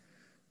there?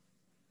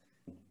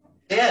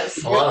 Yes.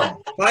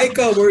 Hello.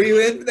 Michael, were you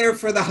in there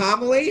for the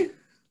homily?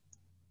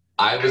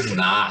 I was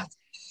not.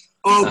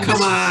 Oh,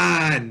 come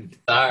on.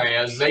 Sorry,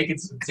 I was making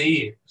some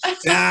tea.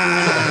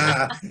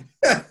 Ah.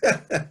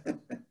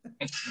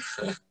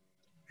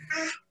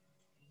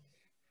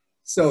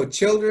 So,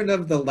 children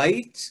of the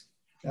light,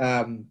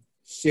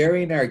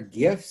 sharing our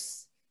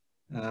gifts,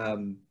 not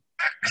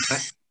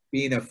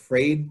being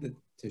afraid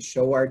to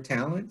show our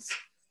talents.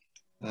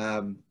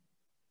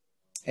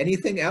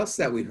 Anything else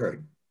that we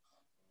heard?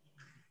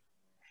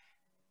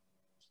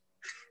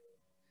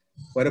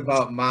 What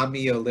about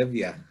Mommy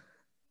Olivia?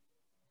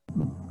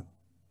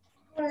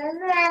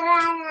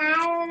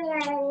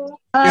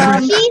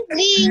 She's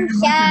being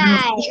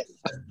shy.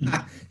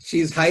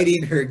 She's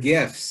hiding her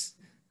gifts.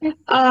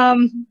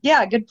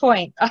 Yeah, good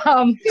point.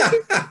 I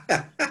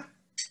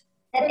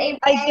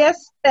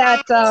guess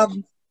that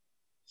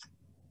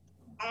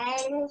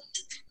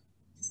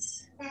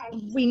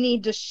we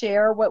need to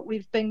share what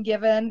we've been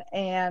given,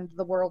 and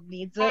the world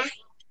needs it.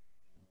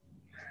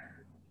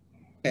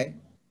 Okay.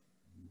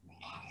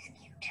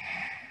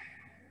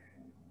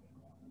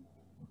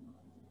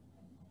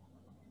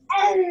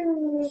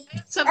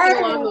 Something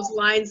along those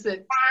lines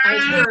that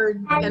I've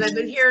heard and I've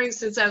been hearing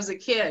since I was a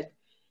kid.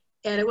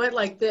 And it went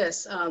like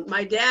this.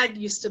 My dad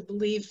used to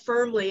believe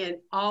firmly and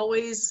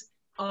always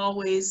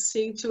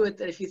seeing to it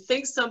that if you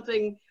think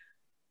something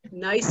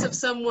nice of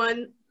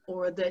someone,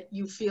 or that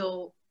you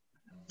feel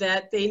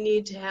that they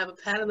need to have a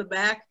pat on the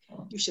back,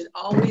 you should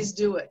always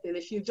do it. And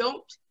if you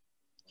don't,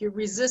 you're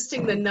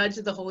resisting the nudge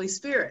of the Holy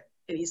Spirit.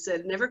 And he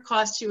said, it never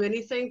costs you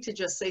anything to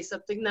just say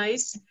something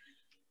nice.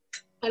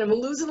 And I'm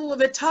gonna lose it a little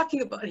bit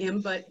talking about him,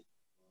 but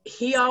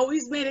he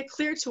always made it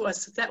clear to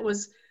us that that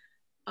was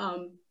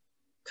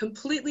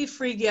completely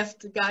free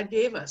gift that God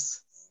gave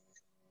us.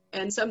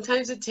 And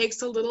sometimes it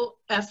takes a little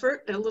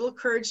effort and a little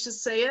courage to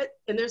say it.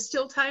 And there's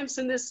still times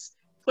in this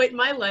point in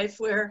my life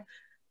where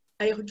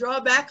I draw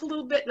back a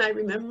little bit and I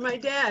remember my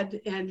dad,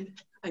 and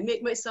I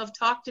make myself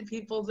talk to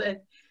people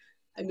that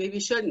I maybe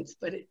shouldn't,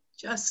 but it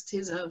just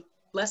is a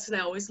lesson I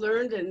always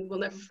learned and will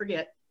never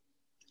forget.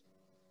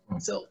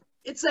 So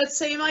it's that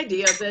same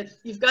idea that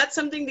you've got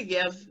something to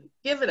give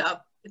it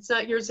up. It's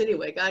not yours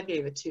anyway. God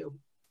gave it to you.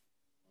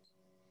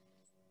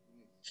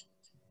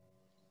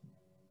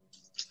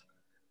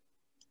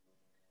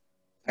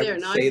 I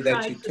would say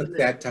that you took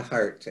that to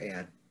heart,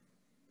 Anne.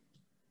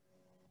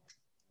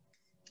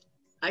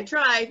 I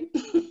tried.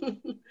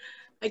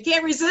 I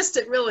can't resist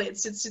it, really.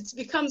 It's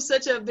become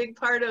such a big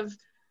part of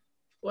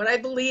what I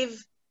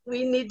believe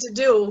we need to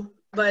do,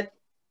 but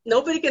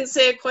nobody can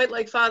say it quite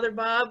like Father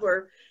Bob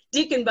or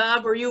Deacon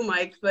Bob or you,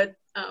 Mike, but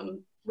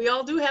we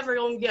all do have our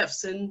own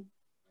gifts, and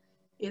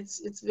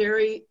it's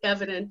very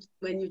evident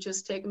when you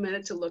just take a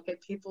minute to look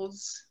at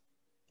people's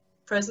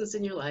presence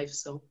in your life.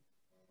 So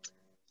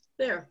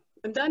there,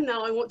 I'm done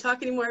now. I won't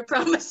talk anymore, I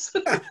promise.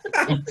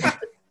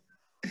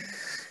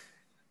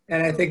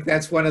 And I think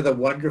that's one of the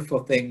wonderful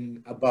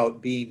things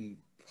about being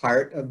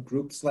part of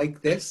groups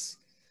like this,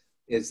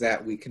 is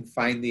that we can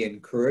find the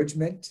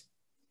encouragement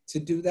to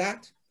do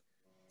that,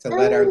 to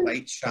let our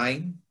light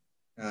shine,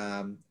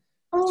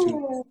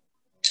 to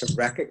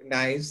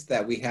recognize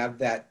that we have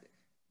that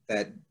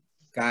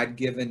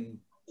God-given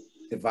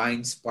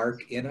divine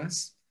spark in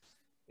us,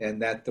 and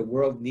that the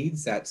world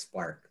needs that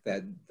spark,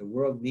 that the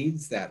world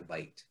needs that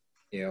light,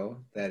 you know,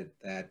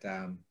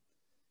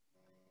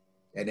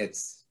 and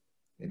it's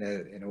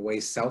in a way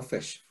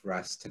selfish for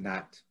us to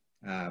not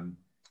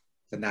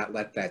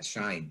let that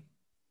shine.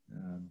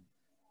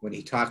 When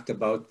he talked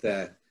about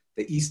the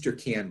Easter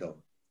candle,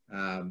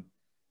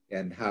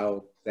 and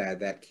how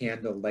that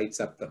candle lights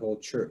up the whole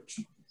church.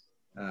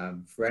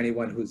 For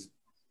anyone who's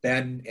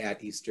been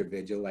at Easter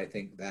Vigil, I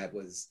think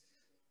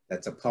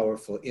that's a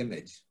powerful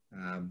image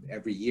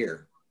every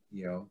year,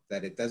 you know,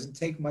 that it doesn't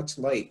take much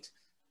light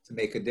to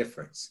make a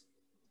difference.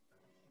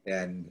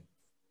 And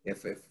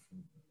if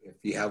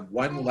you have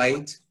one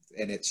light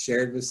and it's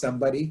shared with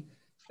somebody,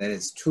 then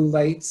it's two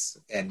lights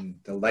and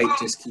the light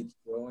just keeps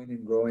growing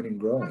and growing and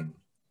growing.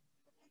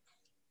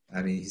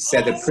 I mean, he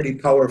said it pretty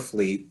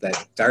powerfully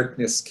that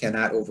darkness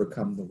cannot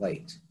overcome the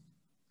light.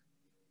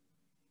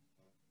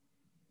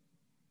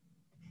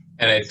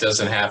 And it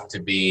doesn't have to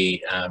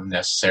be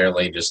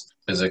necessarily just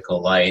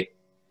physical light.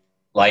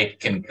 Light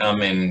can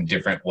come in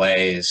different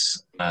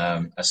ways.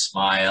 A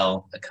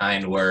smile, a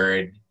kind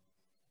word,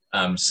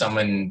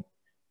 someone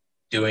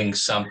doing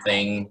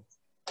something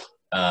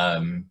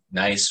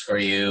nice for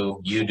you,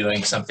 you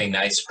doing something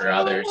nice for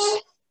others.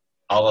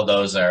 All of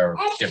those are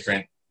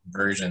different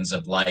versions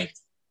of light.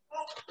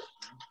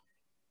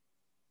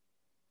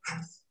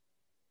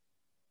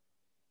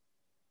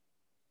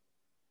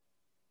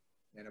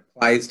 And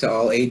applies to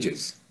all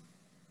ages.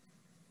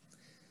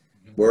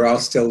 We're all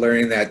still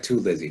learning that too,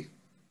 Lizzie.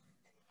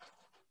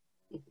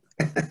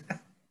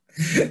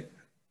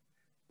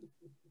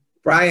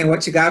 Brian,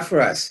 what you got for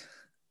us?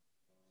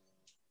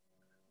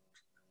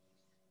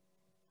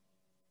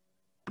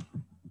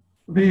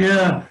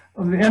 The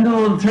end of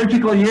the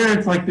liturgical year,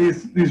 it's like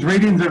these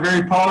readings are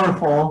very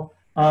powerful.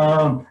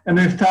 And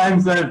there's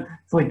times that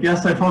it's like,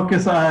 yes, I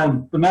focus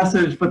on the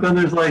message, but then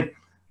there's like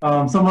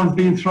someone's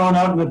being thrown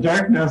out in the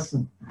darkness.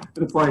 And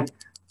it's like,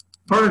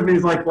 part of me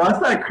is like, well,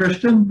 that's not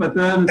Christian. But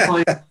then it's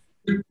like,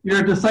 you're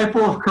a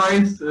disciple of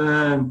Christ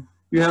and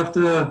you have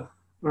to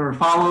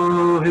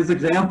follow his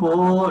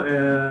example,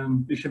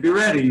 and you should be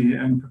ready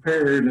and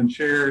prepared and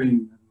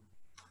sharing.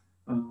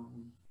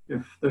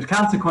 If there's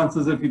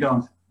consequences if you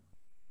don't.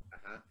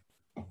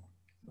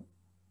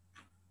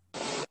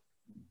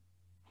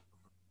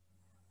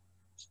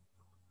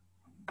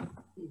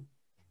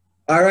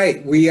 All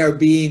right, we are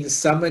being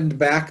summoned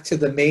back to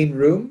the main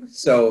room.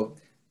 So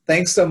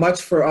thanks so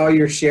much for all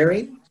your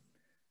sharing.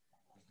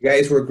 You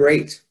guys were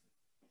great.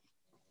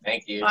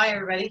 Thank you. Bye,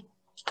 everybody.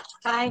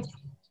 Bye.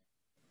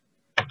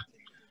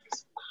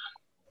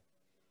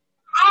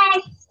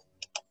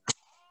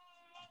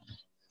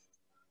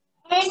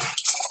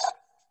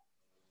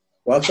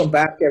 Welcome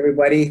back,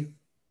 everybody.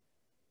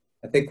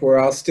 I think we're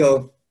all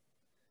still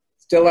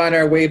on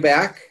our way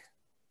back.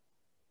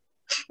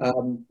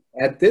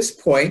 At this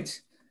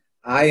point,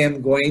 I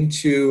am going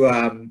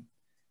to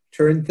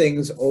turn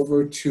things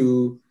over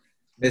to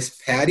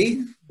Miss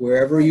Patty,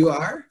 wherever you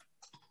are.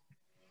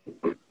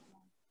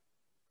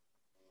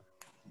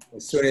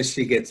 As soon as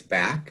she gets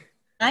back.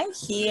 I'm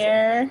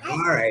here. All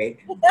right.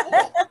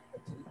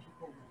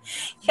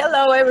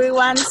 Hello,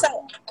 everyone.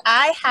 So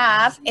I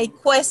have a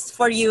quest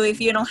for you if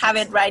you don't have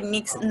it right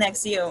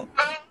next to you.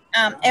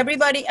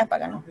 Everybody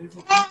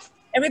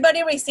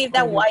received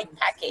a white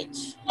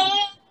package.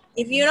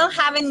 If you don't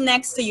have it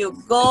next to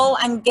you, go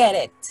and get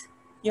it.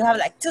 You have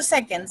like 2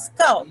 seconds.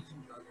 Go.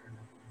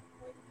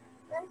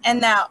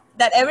 And now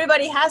that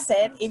everybody has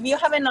it, if you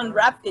haven't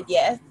unwrapped it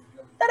yet,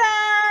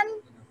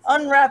 ta-da!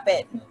 Unwrap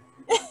it.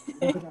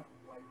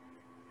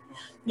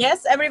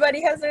 Yes,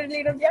 everybody has their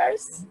little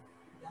jars?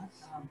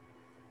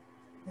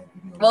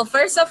 Well,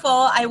 first of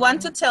all, I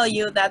want to tell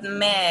you that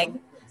Meg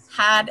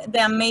had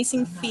the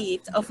amazing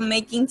feat of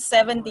making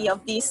 70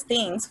 of these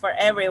things for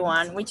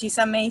everyone, which is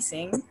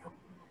amazing.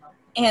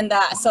 And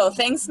so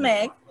thanks,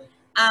 Meg.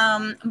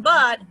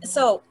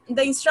 So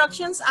the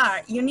instructions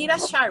are, you need a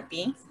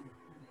Sharpie,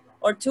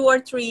 or 2 or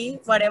 3,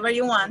 whatever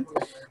you want.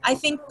 I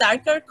think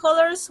darker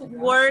colors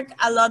work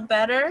a lot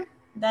better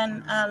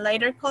than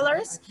lighter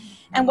colors.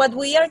 And what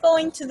we are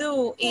going to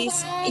do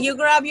is you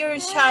grab your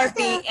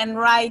Sharpie and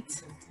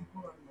write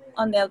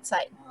on the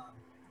outside.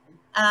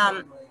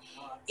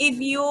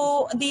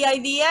 The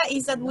idea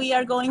is that we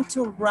are going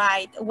to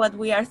write what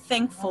we are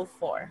thankful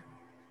for.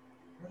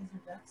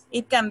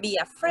 It can be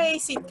a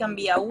phrase, it can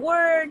be a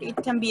word, it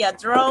can be a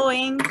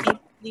drawing if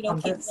little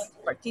kids want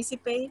to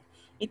participate.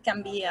 It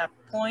can be a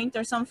point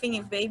or something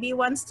if baby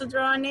wants to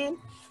draw on it.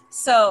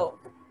 So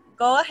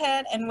go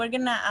ahead and we're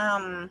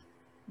gonna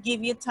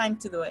give you time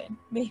to do it.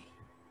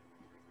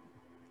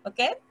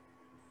 Okay?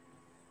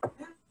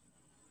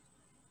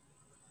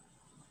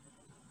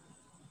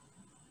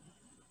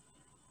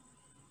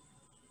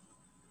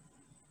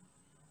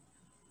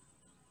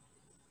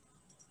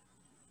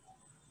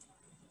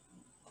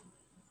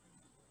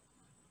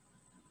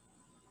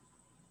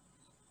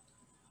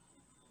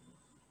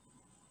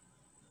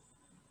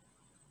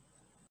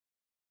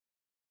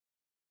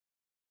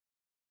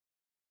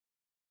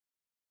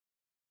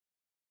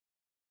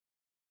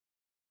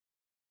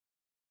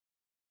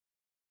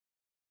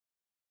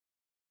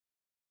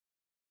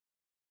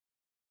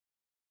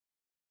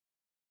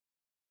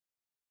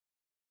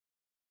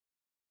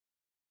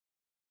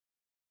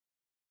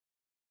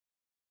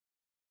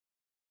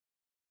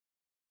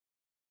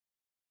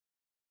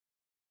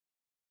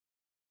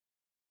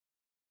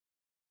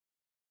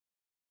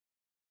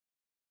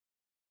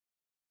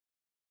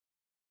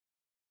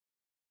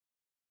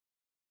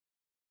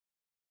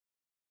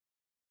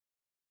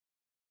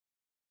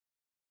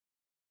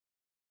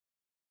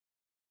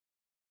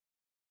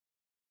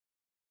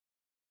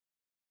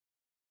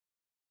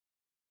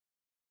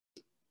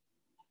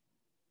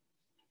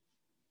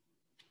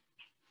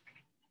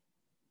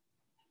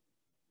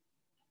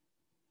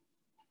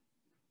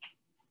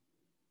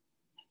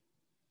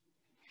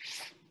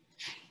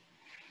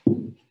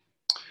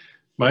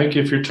 Mike,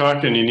 if you're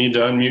talking, you need to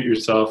unmute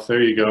yourself.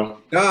 There you go.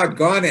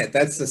 Doggone it.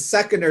 That's the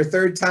second or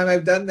third time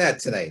I've done that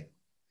tonight.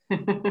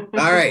 All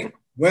right.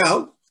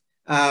 Well,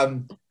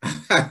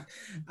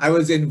 I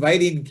was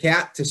inviting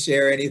Kat to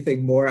share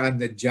anything more on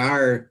the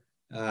jar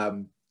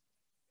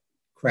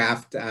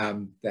craft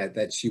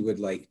that she would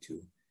like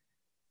to.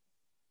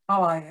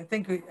 Oh, I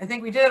think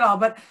we did it all.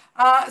 But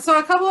so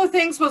a couple of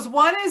things was,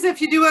 one is if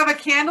you do have a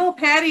candle,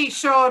 Patty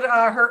showed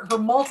her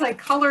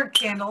multicolored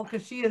candle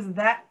because she is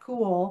that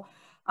cool.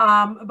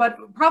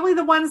 But probably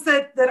the ones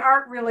that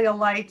aren't really a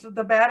light,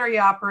 the battery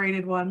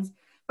operated ones.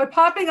 But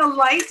popping a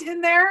light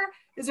in there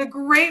is a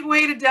great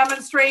way to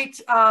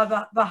demonstrate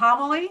the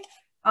homily.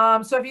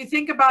 So if you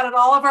think about it,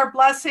 all of our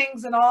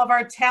blessings and all of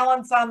our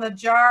talents on the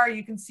jar,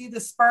 you can see the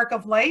spark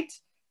of light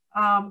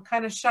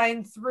kind of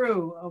shine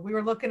through. We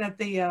were looking at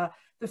the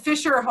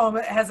Fisher home.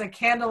 It has a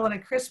candle and a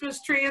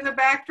Christmas tree in the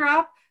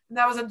backdrop. And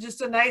that was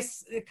just a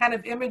nice kind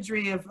of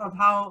imagery of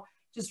how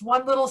just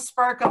one little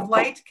spark of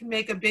light can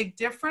make a big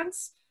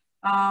difference.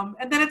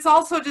 And then it's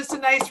also just a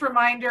nice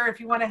reminder if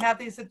you want to have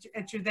these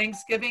at your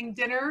Thanksgiving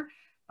dinner.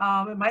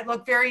 It might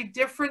look very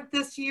different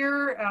this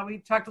year. We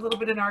talked a little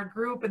bit in our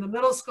group, and the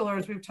middle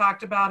schoolers, we've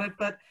talked about it,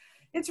 but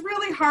it's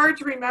really hard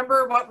to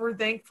remember what we're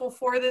thankful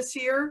for this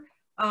year.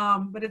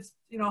 But it's,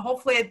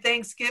 hopefully at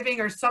Thanksgiving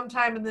or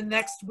sometime in the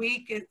next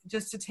week,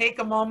 just to take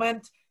a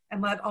moment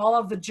and let all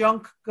of the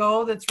junk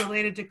go that's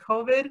related to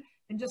COVID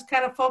and just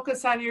kind of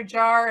focus on your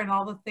jar and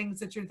all the things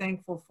that you're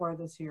thankful for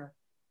this year.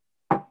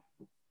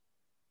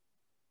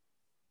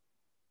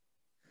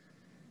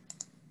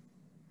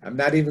 I'm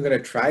not even going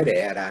to try to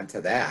add on to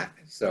that.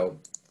 So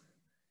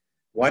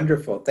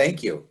wonderful.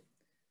 Thank you.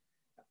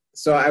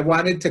 So I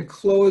wanted to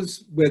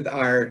close with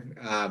our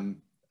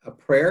a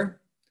prayer.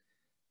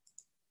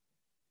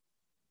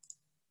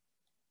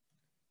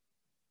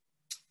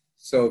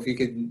 So if you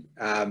could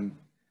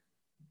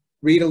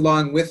read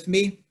along with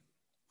me.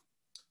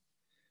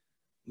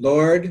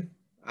 Lord,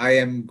 I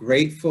am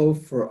grateful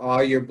for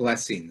all your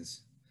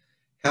blessings.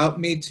 Help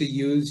me to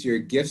use your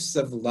gifts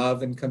of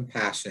love and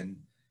compassion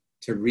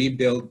to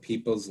rebuild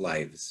people's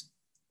lives.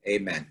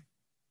 Amen.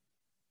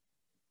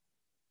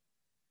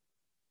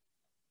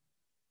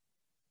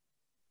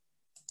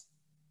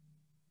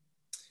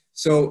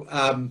 So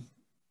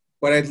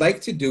what I'd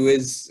like to do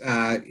is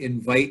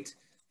invite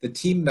the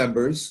team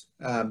members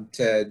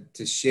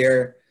to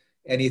share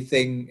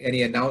anything,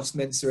 any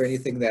announcements or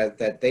anything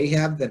that they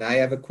have. Then I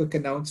have a quick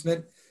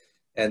announcement,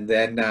 and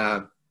then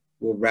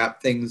we'll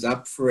wrap things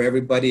up for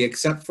everybody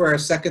except for our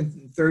second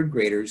and third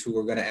graders who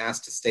we're going to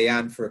ask to stay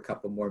on for a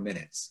couple more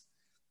minutes.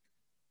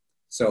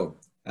 So,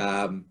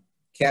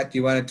 Kat, do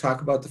you want to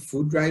talk about the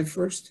food drive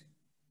first?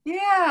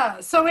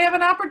 Yeah, so we have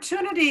an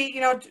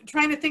opportunity,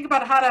 trying to think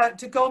about how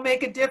to go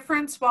make a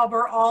difference while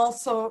we're all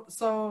so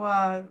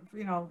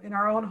in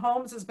our own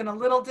homes has been a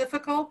little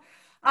difficult.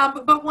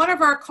 But one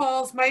of our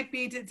calls might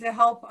be to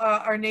help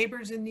our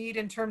neighbors in need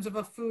in terms of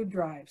a food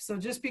drive. So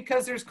just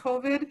because there's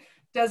COVID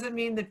doesn't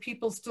mean that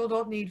people still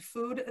don't need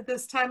food at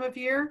this time of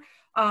year.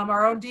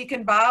 Our own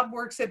Deacon Bob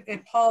works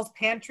at Paul's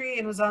Pantry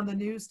and was on the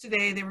news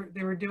today.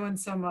 They were doing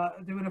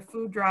doing a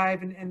food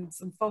drive and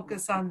some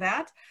focus on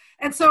that.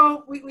 And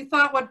so we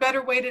thought what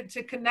better way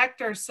to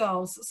connect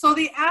ourselves. So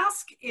the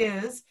ask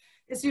is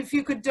if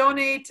you could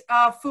donate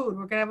food.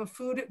 We're gonna have a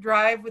food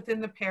drive within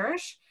the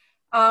parish.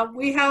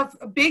 We have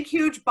big,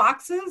 huge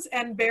boxes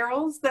and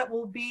barrels that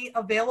will be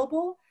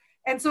available.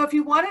 And so if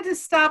you wanted to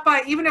stop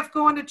by, even if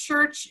going to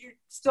church you're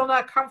still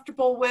not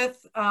comfortable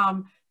with,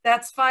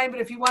 that's fine.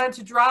 But if you wanted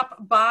to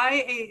drop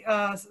by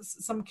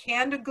some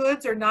canned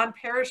goods or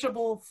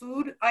non-perishable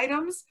food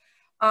items,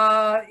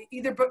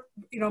 either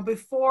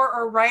before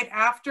or right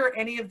after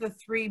any of the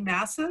 3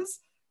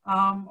 masses,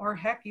 or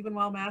heck, even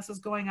while mass is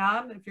going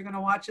on, if you're going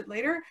to watch it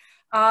later,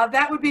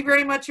 that would be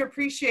very much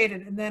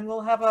appreciated. And then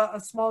we'll have a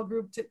small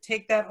group to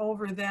take that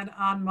over then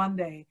on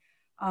Monday.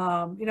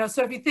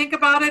 So if you think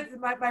about it,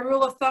 my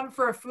rule of thumb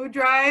for a food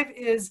drive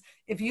is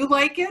if you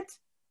like it,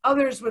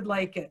 others would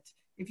like it.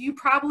 If you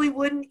probably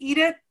wouldn't eat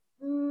it,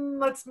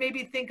 let's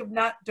maybe think of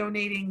not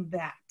donating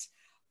that.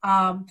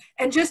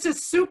 And just a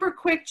super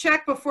quick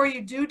check before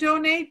you do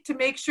donate to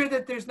make sure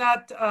that there's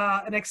not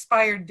an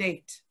expired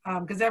date.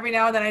 Because every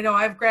now and then I know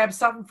I've grabbed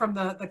something from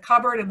the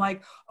cupboard and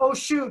like, oh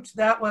shoot,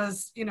 that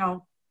was,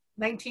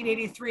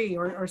 1983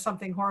 or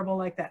something horrible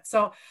like that.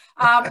 So,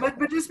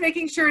 but just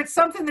making sure it's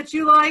something that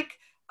you like,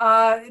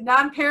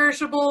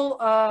 non-perishable,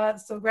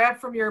 so grab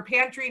from your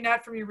pantry,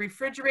 not from your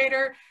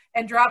refrigerator,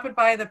 and drop it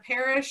by the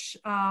parish.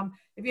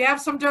 If you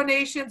have some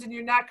donations and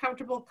you're not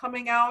comfortable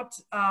coming out,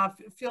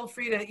 feel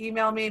free to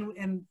email me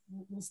and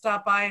we'll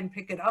stop by and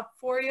pick it up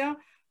for you.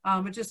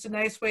 It's just a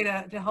nice way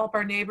to help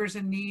our neighbors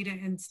in need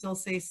and still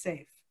stay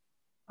safe.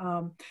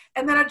 And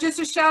then just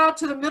a shout out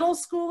to the middle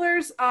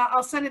schoolers.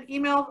 I'll send an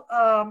email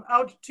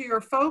out to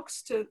your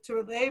folks to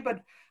relay,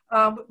 but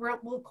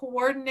we'll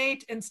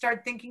coordinate and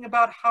start thinking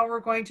about how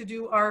we're going to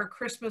do our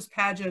Christmas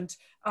pageant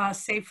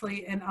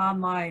safely and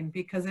online,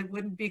 because it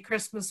wouldn't be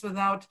Christmas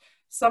without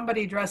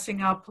somebody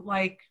dressing up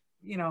like,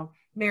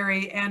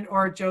 Mary and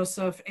or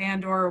Joseph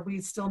and or we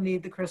still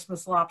need the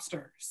Christmas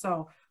lobster.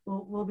 So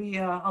we'll be,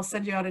 I'll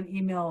send you out an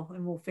email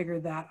and we'll figure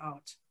that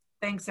out.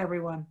 Thanks,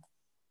 everyone.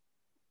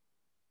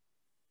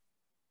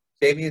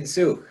 Jamie and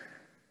Sue.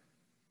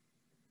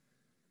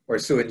 Or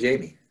Sue and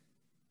Jamie.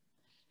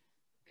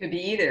 Could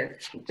be either.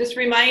 Just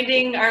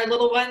reminding our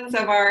little ones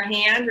of our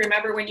hand.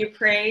 Remember when you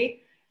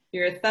pray,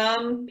 your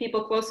thumb,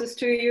 people closest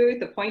to you,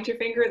 the pointer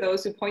finger,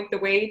 those who point the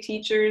way,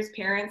 teachers,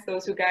 parents,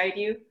 those who guide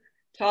you.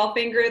 Tall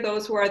finger,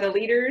 those who are the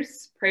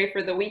leaders. Pray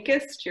for the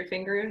weakest, your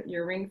finger,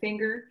 your ring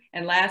finger.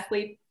 And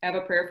lastly, have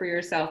a prayer for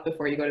yourself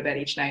before you go to bed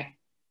each night.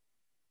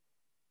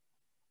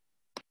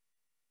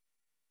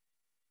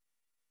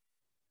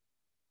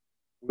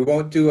 We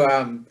won't do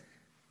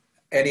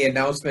any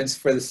announcements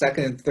for the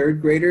second and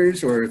third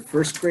graders or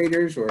first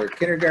graders or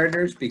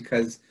kindergartners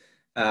because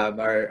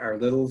our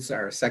littles,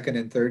 our second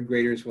and third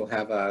graders will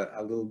have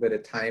a little bit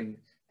of time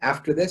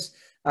after this.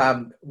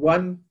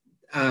 One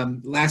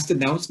last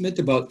announcement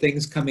about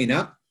things coming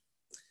up.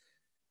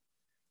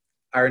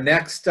 Our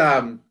next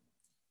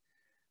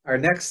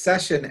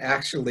session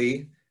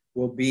actually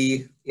will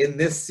be in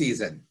this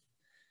season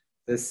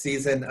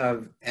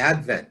of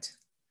Advent.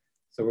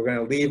 So we're going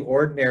to leave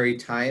ordinary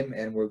time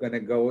and we're going to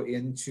go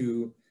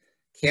into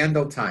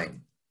candle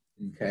time.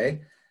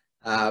 Okay.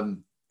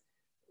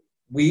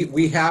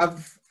 We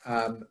have,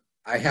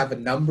 I have a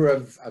number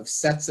of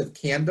sets of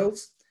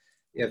candles.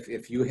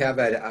 If you have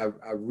a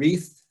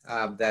wreath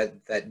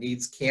that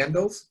needs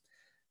candles,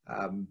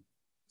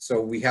 so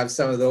we have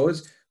some of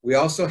those. We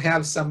also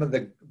have some of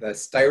the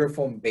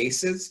styrofoam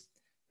bases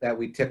that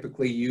we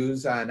typically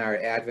use on our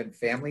Advent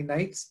family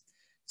nights.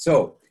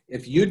 So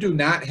if you do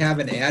not have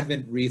an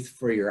Advent wreath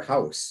for your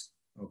house,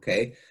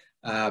 okay,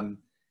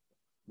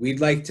 we'd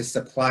like to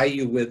supply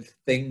you with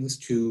things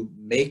to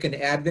make an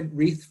Advent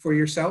wreath for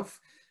yourself.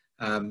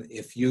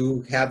 If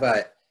you have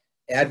an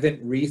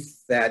Advent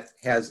wreath that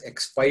has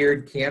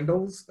expired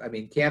candles, I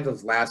mean,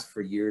 candles last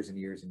for years and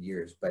years and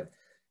years, but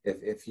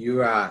if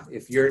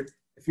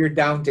you're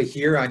down to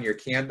here on your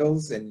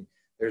candles and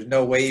there's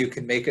no way you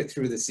can make it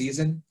through the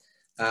season,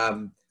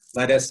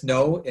 let us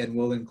know and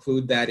we'll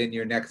include that in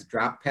your next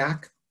drop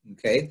pack.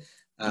 Okay,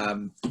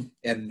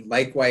 and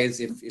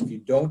likewise, if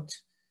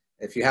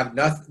you have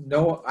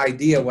no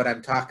idea what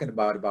I'm talking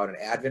about an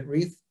Advent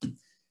wreath,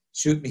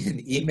 shoot me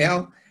an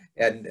email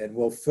and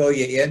we'll fill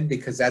you in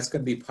because that's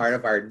going to be part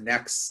of our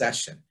next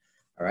session.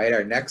 All right,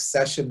 our next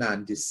session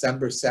on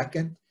December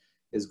 2nd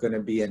is going to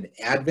be an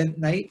Advent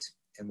night,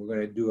 and we're going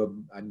to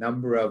do a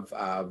number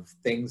of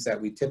things that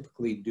we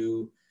typically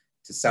do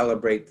to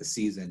celebrate the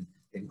season,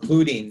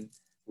 including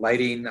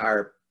lighting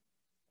our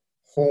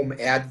home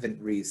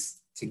Advent wreaths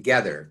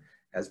together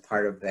as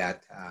part of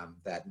that,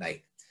 that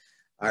night.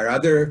 Our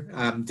other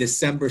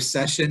December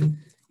session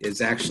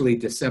is actually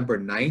December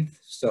 9th.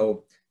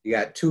 So you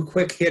got 2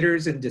 quick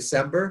hitters in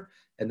December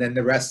and then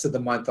the rest of the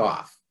month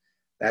off.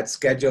 That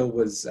schedule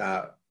was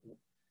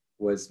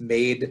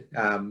made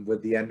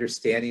with the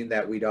understanding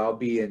that we'd all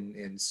be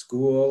in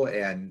school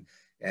and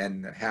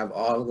have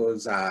all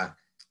those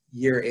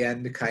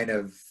year-end kind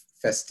of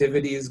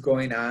festivities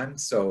going on.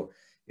 So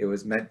it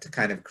was meant to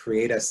kind of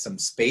create us some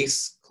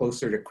space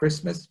closer to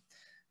Christmas.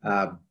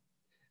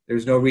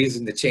 There's no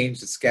reason to change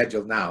the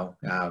schedule now.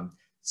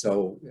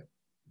 So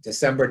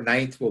December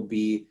 9th will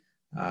be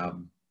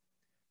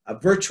a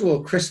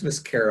virtual Christmas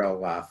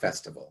Carol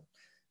festival,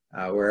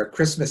 or a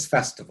Christmas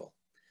festival.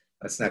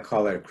 Let's not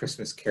call it a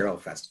Christmas Carol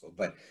festival,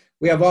 but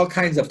we have all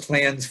kinds of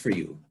plans for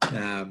you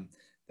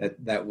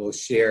that we'll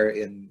share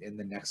in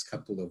the next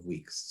couple of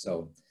weeks.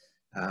 So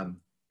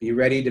be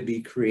ready to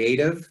be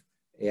creative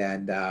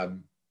and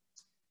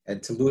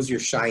to lose your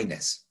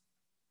shyness.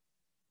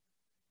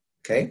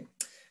 Okay,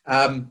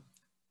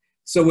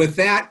 so with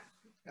that,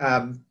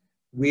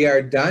 we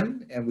are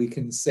done and we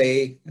can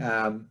say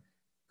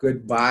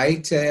goodbye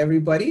to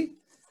everybody,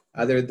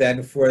 other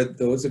than for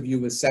those of you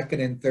with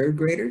second and third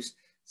graders.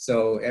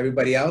 So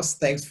everybody else,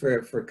 thanks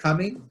for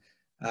coming.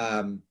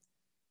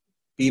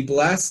 Be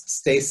blessed,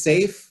 stay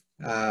safe,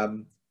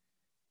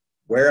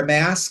 wear a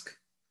mask,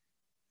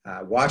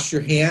 wash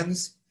your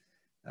hands,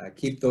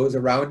 keep those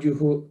around you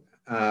who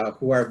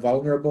are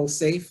vulnerable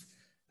safe,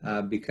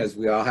 because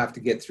we all have to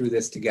get through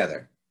this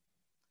together.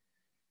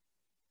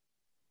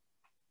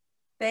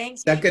 Thank you.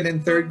 Second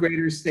and third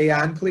graders, stay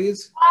on,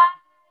 please.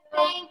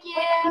 Thank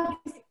you.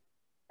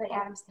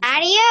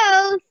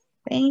 Adios.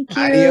 Thank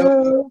you.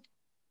 Adios.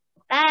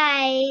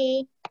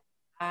 Bye.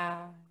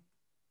 Bye.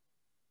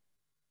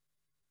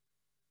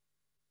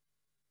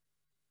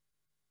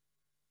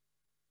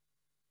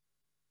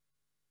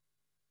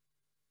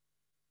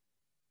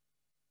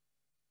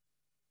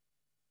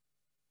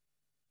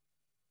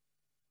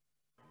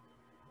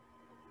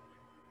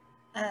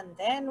 And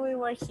then we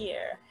were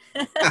here.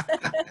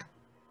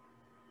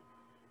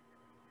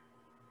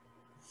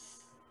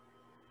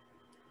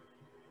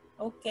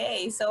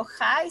 Okay, so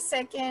hi,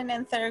 second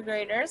and third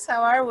graders.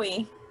 How are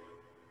we?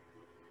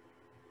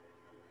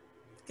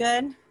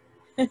 Good?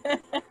 Did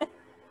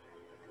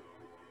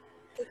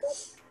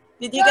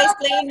you guys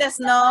play in the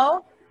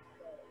snow?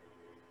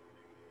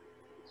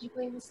 Did you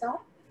play in the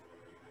snow?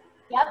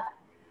 Yep.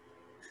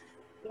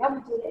 Yeah, we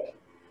did it.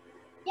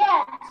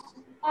 Yes,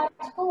 at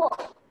school.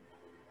 Oh,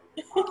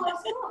 at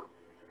school.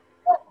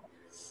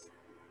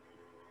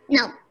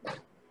 No.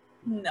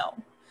 No.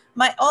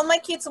 All my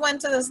kids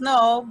went to the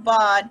snow,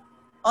 but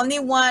only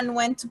one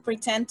went to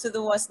pretend to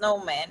do a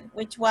snowman,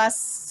 which was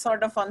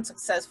sort of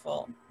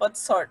unsuccessful, but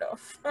sort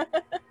of.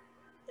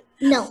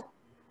 No.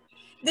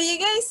 Do you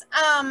guys,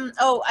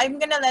 oh, I'm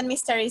gonna let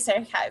Miss Terry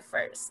say hi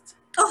first.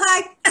 Oh,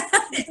 hi.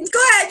 Go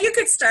ahead, you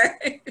could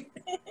start.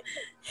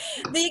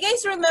 Do you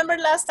guys remember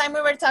last time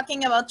we were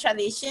talking about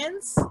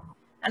traditions?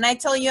 And I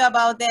told you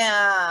about the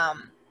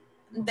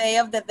Day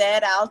of the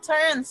Dead altar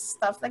and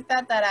stuff like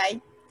that, that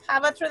I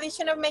have a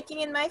tradition of making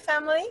in my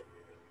family.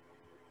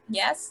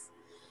 Yes.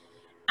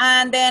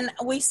 And then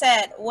we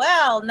said,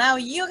 well, now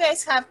you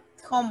guys have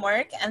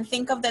homework and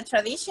think of the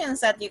traditions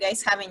that you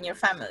guys have in your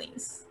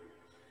families.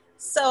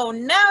 So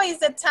now is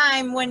the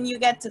time when you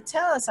get to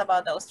tell us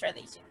about those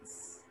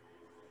traditions.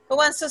 Who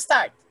wants to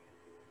start?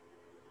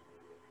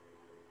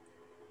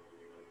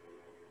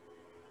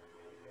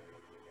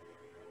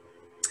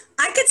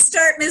 I could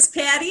start, Miss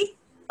Patty.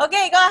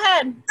 Okay, go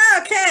ahead.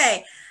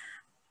 Okay.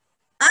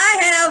 I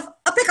have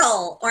a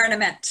pickle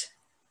ornament.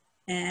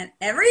 And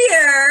every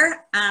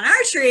year on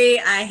our tree,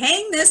 I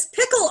hang this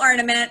pickle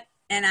ornament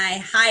and I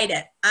hide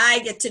it.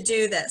 I get to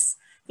do this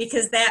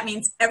because that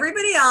means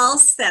everybody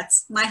else,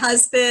 that's my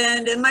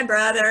husband and my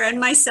brother and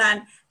my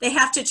son, they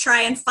have to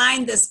try and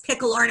find this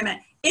pickle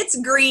ornament. It's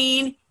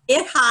green,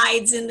 it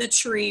hides in the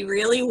tree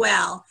really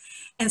well.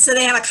 And so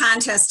they have a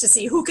contest to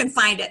see who can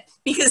find it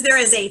because there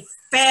is a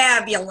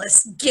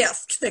fabulous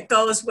gift that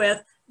goes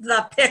with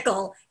the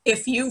pickle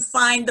if you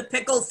find the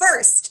pickle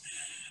first.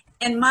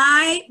 And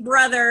my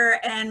brother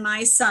and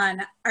my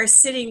son are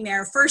sitting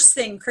there first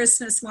thing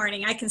Christmas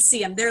morning. I can see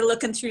them. They're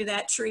looking through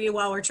that tree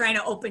while we're trying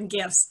to open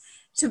gifts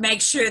to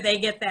make sure they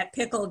get that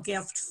pickle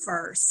gift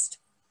first.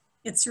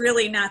 It's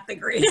really not the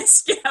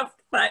greatest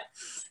gift, but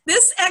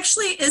this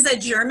actually is a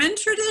German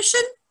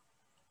tradition,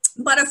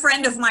 but a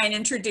friend of mine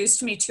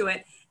introduced me to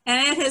it,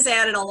 and it has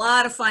added a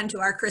lot of fun to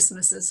our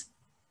Christmases.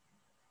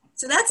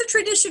 So that's a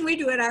tradition we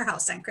do at our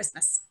house on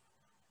Christmas.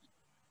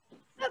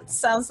 That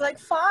sounds like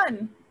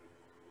fun.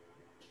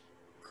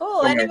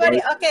 Cool.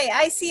 Anybody? Okay,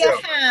 I see a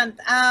hand.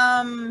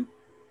 Adam?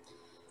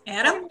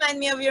 Remind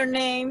me of your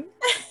name.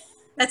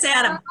 That's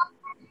Adam.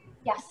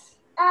 Yes.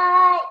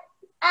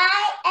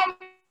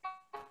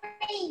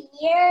 Every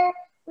year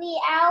we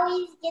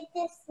always get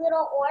this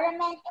little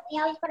ornament and we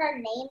always put our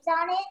names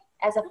on it.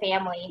 As a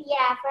family.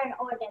 Yeah, for an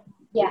ornament.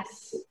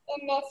 Yes.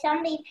 And then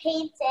somebody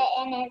paints it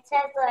and it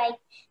says like,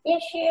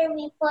 this year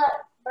we put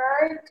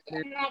birds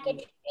in like a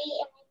tree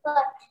and we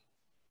put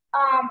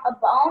a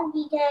bone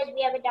because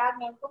we have a dog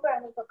named Cooper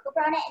and we put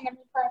Cooper on it, and then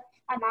we put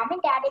my mom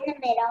and dad in the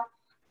middle,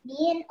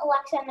 me and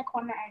Alexa in the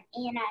corner, and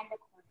Anna in the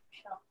corner.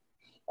 So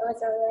it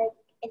was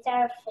it's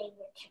our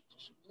favorite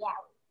tradition. Yeah.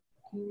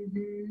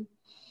 Mm-hmm.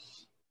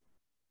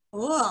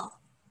 Cool.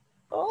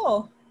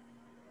 Cool.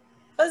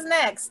 Who's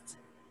next?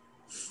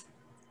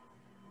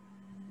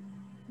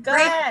 Go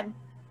Right. ahead.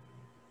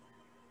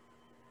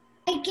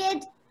 I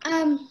get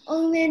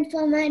ornament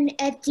from an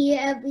Etsy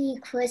every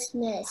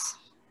Christmas.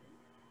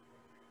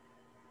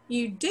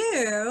 You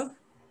do?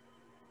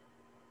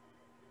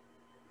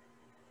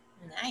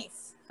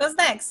 Nice. Who's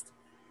next?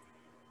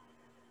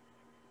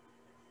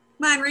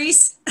 Come on,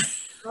 Reese.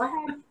 Go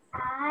ahead.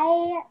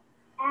 I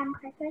am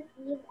Christmas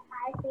Eve.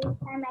 I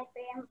FaceTime my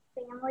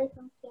family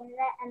from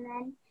Canada, and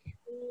then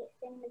we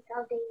sing the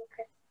God Day of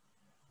Christmas.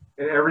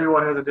 And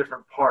everyone has a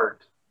different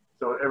part.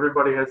 So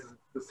everybody has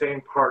the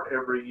same part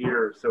every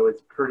year. So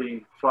it's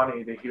pretty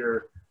funny to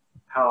hear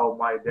how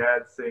my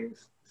dad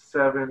sings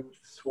 7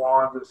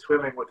 swans of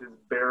swimming with his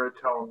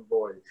baritone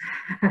voice.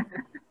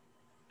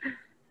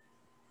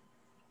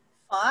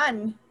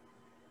 Fun.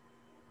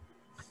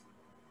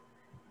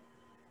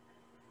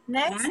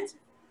 Next. And?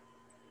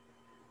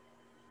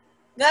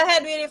 Go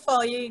ahead,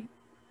 beautiful. You.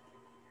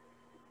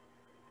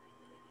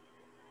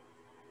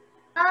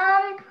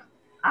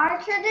 Our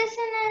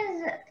tradition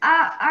is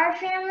our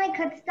family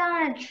cuts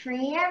down a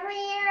tree every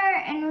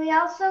year, and we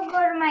also go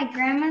to my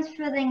grandma's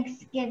for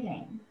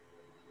Thanksgiving.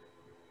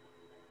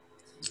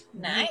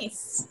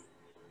 Nice.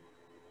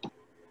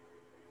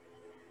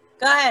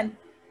 Go ahead.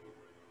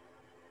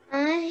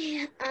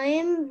 I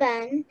am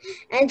Ben,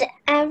 and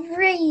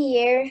every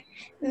year,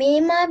 me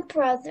and my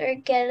brother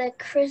get a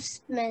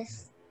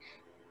Christmas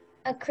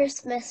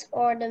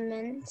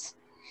ornament,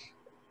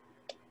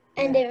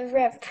 and it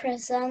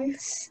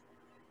represents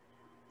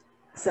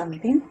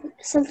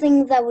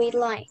something that we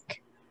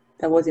like.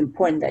 That was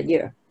important that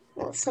year.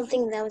 Well,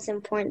 something that was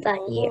important that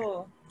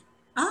year.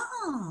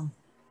 Oh,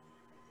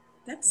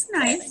 that's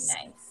nice.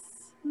 Very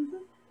nice.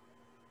 Mm-hmm.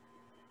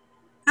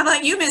 How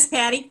about you, Miss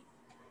Patty?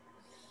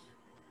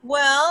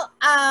 Well,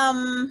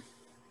 oh,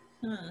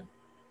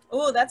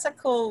 that's a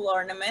cool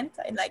ornament.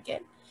 I like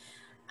it.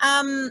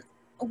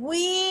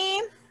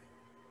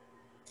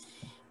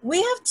 We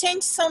have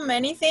changed so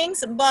many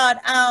things,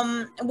 but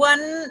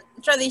one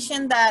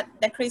tradition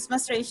the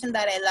Christmas tradition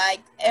that I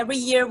like. Every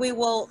year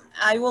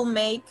I will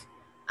make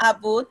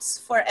boots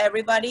for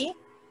everybody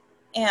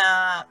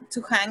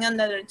to hang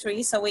under the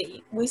tree. So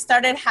we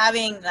started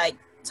having like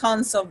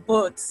tons of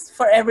boots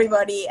for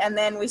everybody, and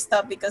then we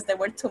stopped because there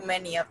were too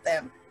many of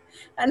them.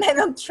 And I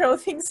don't throw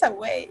things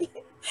away.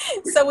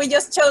 So we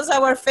just chose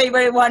our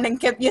favorite one and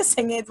kept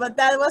using it. But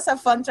that was a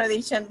fun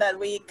tradition that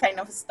we kind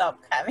of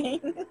stopped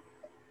having.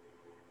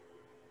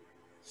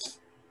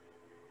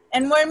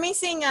 And we're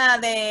missing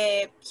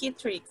the kid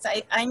tricks.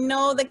 I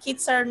know the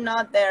kids are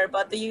not there,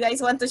 but do you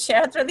guys want to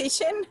share a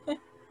tradition?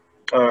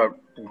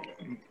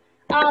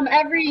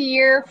 Every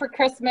year for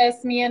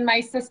Christmas, me and my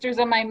sisters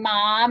and my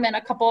mom and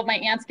a couple of my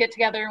aunts get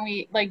together and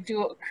we like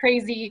do a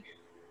crazy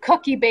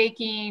cookie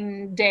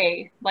baking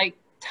day, like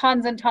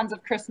tons and tons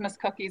of Christmas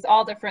cookies,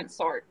 all different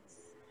sorts.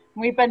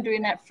 We've been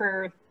doing that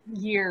for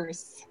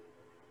years.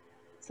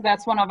 So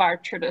that's one of our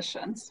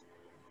traditions.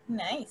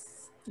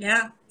 Nice.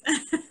 Yeah.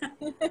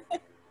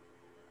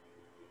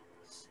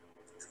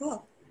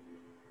 Cool.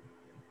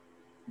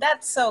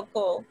 That's so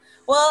cool.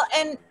 Well,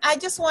 and I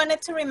just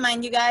wanted to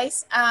remind you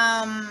guys,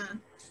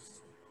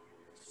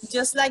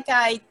 just like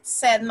I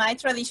said, my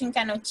tradition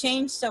kind of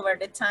changed over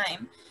the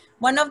time.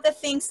 One of the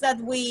things that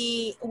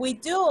we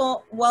do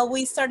while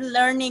we start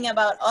learning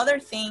about other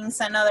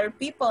things and other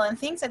people and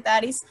things like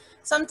that is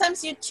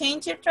sometimes you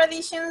change your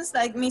traditions.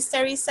 Like Miss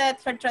Terry said,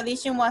 her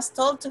tradition was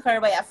told to her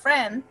by a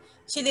friend.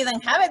 She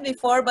didn't have it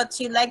before, but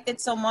she liked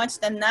it so much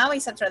that now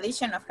it's a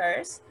tradition of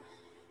hers.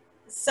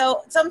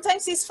 So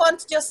sometimes it's fun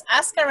to just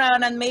ask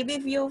around, and maybe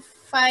if you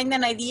find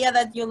an idea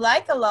that you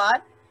like a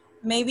lot,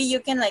 maybe you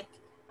can like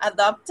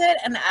adopt it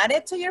and add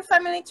it to your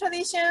family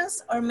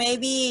traditions, or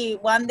maybe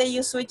one day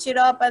you switch it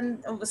up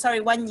and, sorry,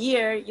 1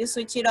 year you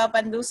switch it up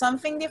and do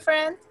something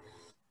different.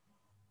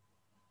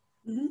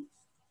 Mm-hmm.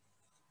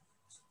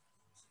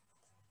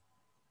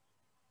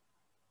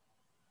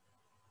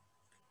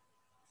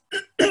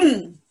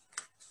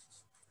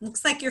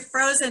 Looks like you're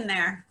frozen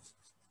there.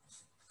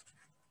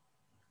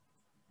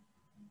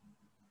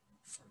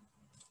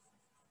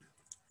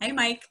 Hey,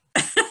 Mike.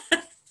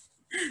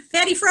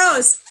 Patty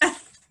froze.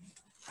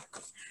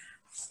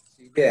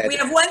 We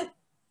have one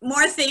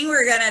more thing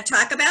we're going to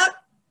talk about.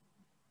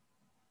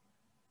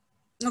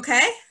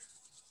 Okay.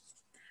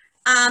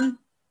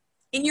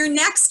 In your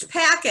next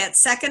packet,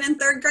 second and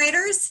third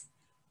graders,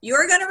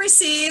 you're going to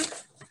receive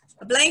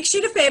a blank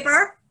sheet of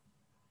paper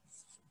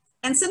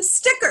and some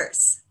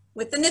stickers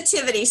with the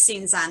nativity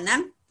scenes on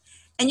them.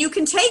 And you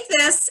can take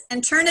this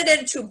and turn it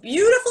into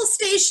beautiful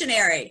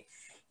stationery.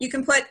 You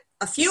can put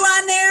a few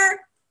on there,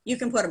 you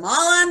can put them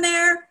all on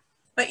there,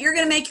 but you're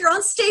going to make your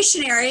own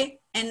stationery,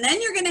 and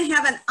then you're going to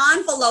have an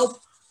envelope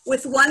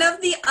with one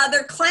of the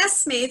other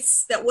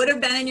classmates that would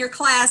have been in your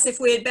class if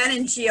we had been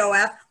in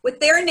GOF, with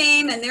their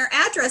name and their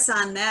address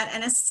on that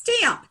and a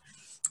stamp.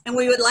 And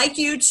we would like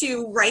you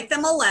to write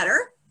them a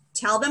letter,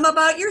 tell them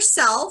about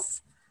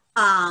yourself,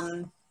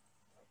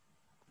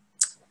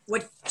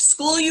 what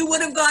school you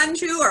would have gone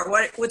to, or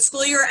what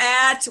school you're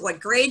at, what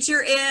grade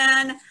you're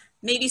in,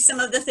 maybe some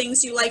of the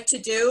things you like to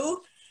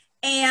do.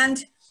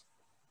 And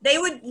they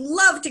would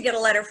love to get a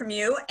letter from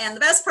you. And the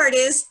best part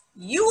is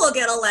you will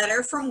get a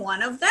letter from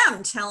one of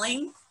them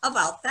telling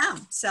about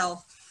them.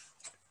 So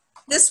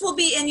this will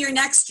be in your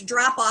next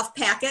drop-off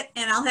packet,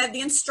 and I'll have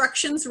the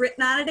instructions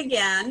written on it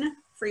again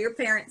for your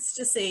parents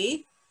to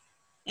see.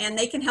 And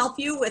they can help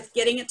you with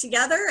getting it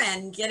together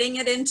and getting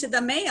it into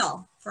the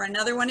mail for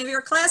another one of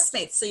your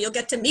classmates. So you'll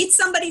get to meet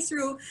somebody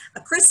through a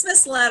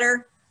Christmas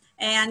letter,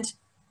 and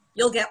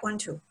you'll get one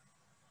too.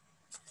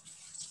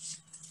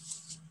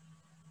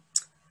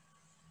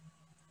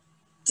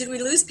 Did we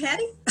lose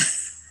Patty?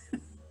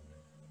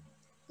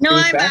 No,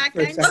 I'm back.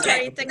 I'm Okay,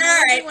 sorry.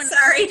 all right,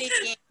 sorry.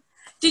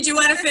 Did you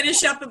want to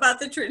finish up about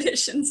the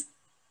traditions?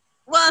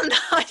 Well, no,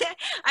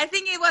 I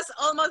think it was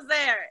almost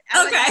there.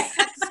 Okay.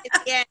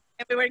 Yeah,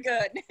 we were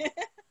good.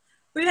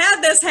 We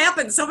had this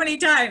happen so many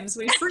times.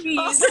 We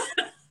freeze.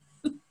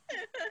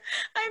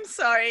 I'm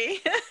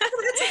sorry.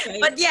 Okay.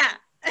 But yeah,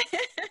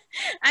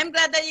 I'm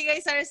glad that you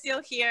guys are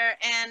still here.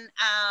 And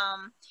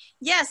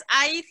yes,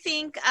 I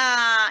think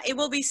it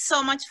will be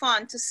so much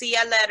fun to see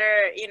a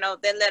letter, you know,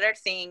 the letter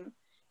thing.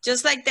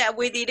 Just like that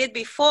we did it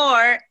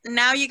before,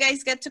 now you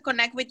guys get to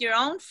connect with your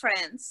own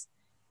friends.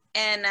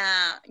 And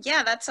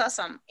yeah, that's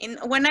awesome.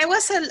 When I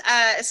was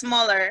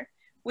smaller,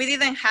 we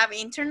didn't have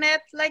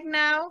internet like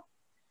now.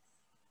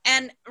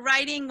 And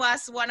writing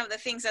was one of the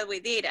things that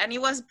we did. And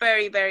it was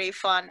very, very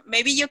fun.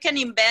 Maybe you can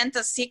invent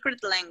a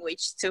secret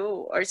language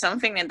too, or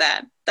something like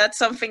that. That's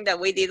something that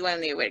we did when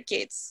we were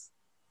kids.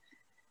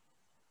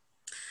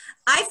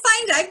 I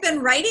find I've been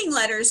writing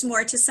letters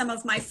more to some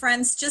of my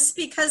friends just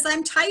because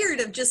I'm tired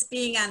of just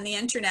being on the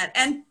internet,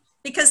 and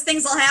because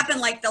things will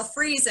happen like they'll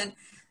freeze, and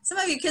some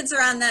of you kids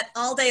are on that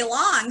all day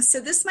long.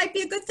 So this might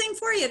be a good thing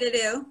for you to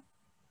do.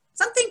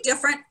 Something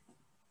different.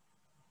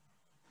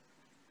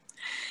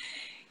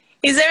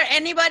 Is there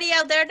anybody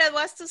out there that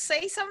wants to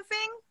say something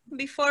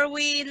before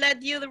we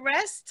let you the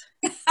rest?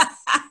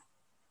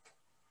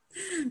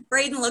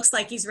 Braden looks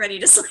like he's ready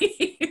to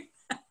sleep.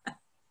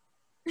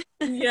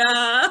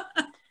 Yeah.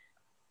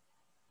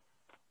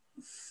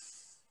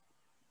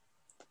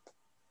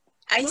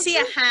 I see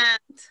a hand.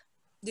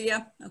 Do you?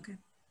 Okay.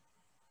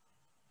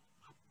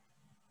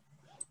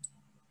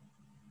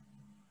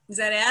 Is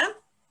that Adam?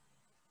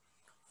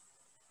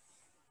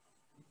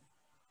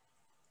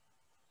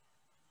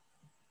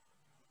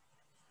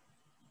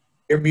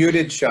 You're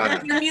muted,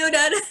 Shauna. You're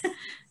muted.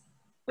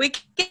 We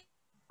can.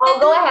 Oh,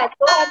 go ahead.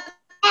 Go ahead.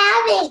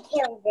 Advent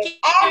calendars.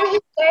 Every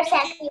year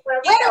since we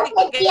were little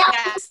kids, we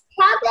always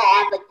have the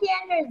advent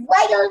calendars.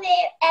 Legos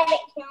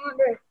advent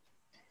calendars.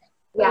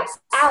 Yes,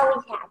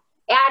 Always have.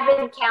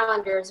 advent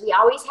calendars. We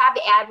always have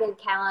the advent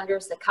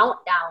calendars, the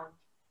countdown.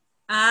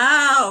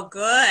 Oh,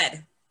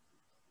 good.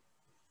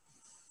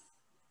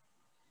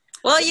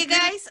 Well, you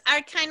guys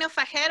are kind of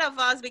ahead of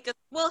us because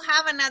we'll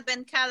have an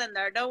advent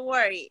calendar. Don't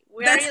worry.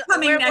 That's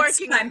coming we're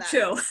next working time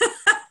too.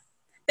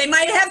 They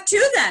might have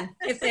two then,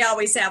 if they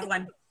always have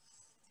one.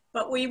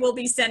 But we will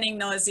be sending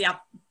those,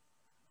 yep.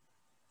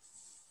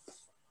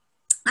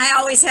 I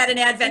always had an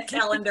advent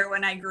calendar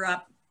when I grew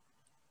up.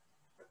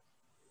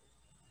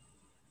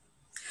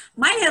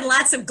 Mine had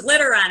lots of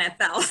glitter on it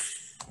though.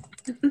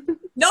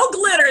 No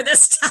glitter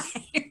this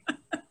time.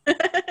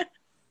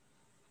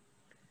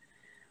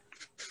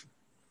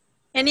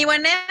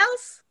 Anyone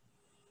else?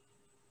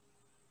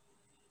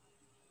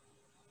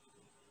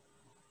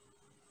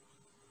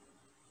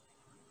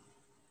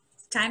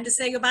 It's time to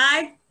say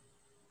goodbye.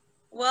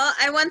 Well,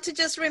 I want to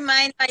just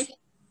remind my,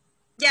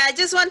 I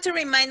just want to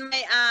remind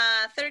my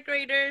third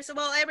graders,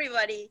 well,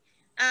 everybody,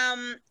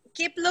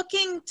 keep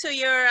looking to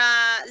your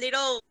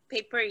little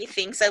papery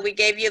things that we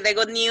gave you, the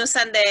good news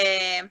and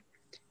the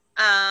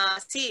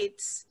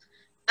seeds.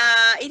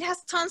 It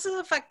has tons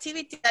of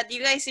activity that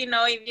you guys,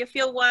 if you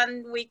feel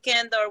one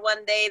weekend or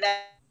one day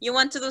that you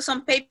want to do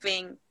some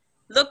papering,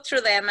 look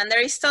through them. And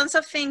there is tons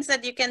of things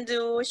that you can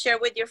do, share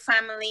with your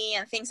family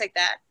and things like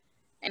that.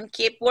 And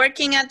keep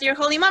working at your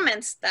holy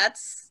moments.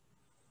 That's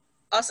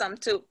awesome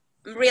to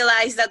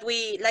realize that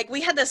we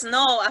had the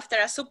snow after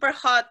a super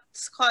hot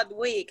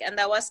week, and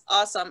that was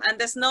awesome. And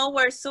the snow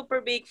were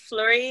super big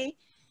flurry,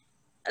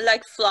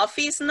 like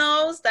fluffy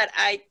snows that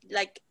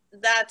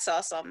that's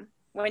awesome.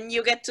 When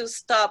you get to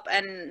stop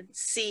and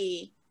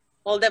see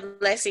all the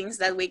blessings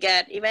that we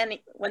get, even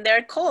when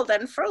they're cold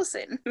and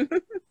frozen.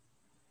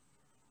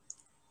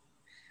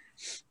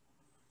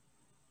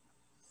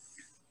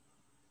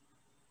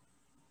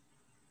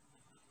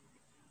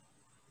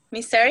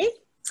 Miss Terry?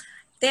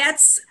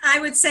 I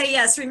would say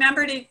yes.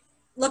 Remember to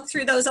look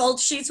through those old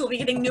sheets. We'll be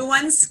getting new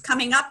ones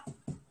coming up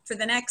for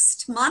the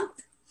next month.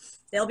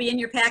 They'll be in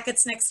your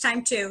packets next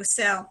time too.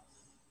 So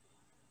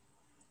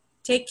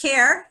take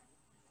care.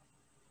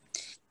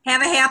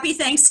 Have a happy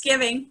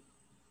Thanksgiving.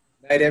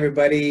 Night,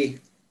 everybody.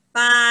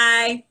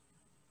 Bye.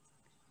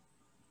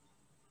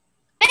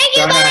 Thank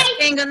you, Shauna.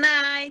 bye. Good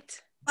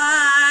night.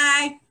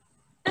 Bye.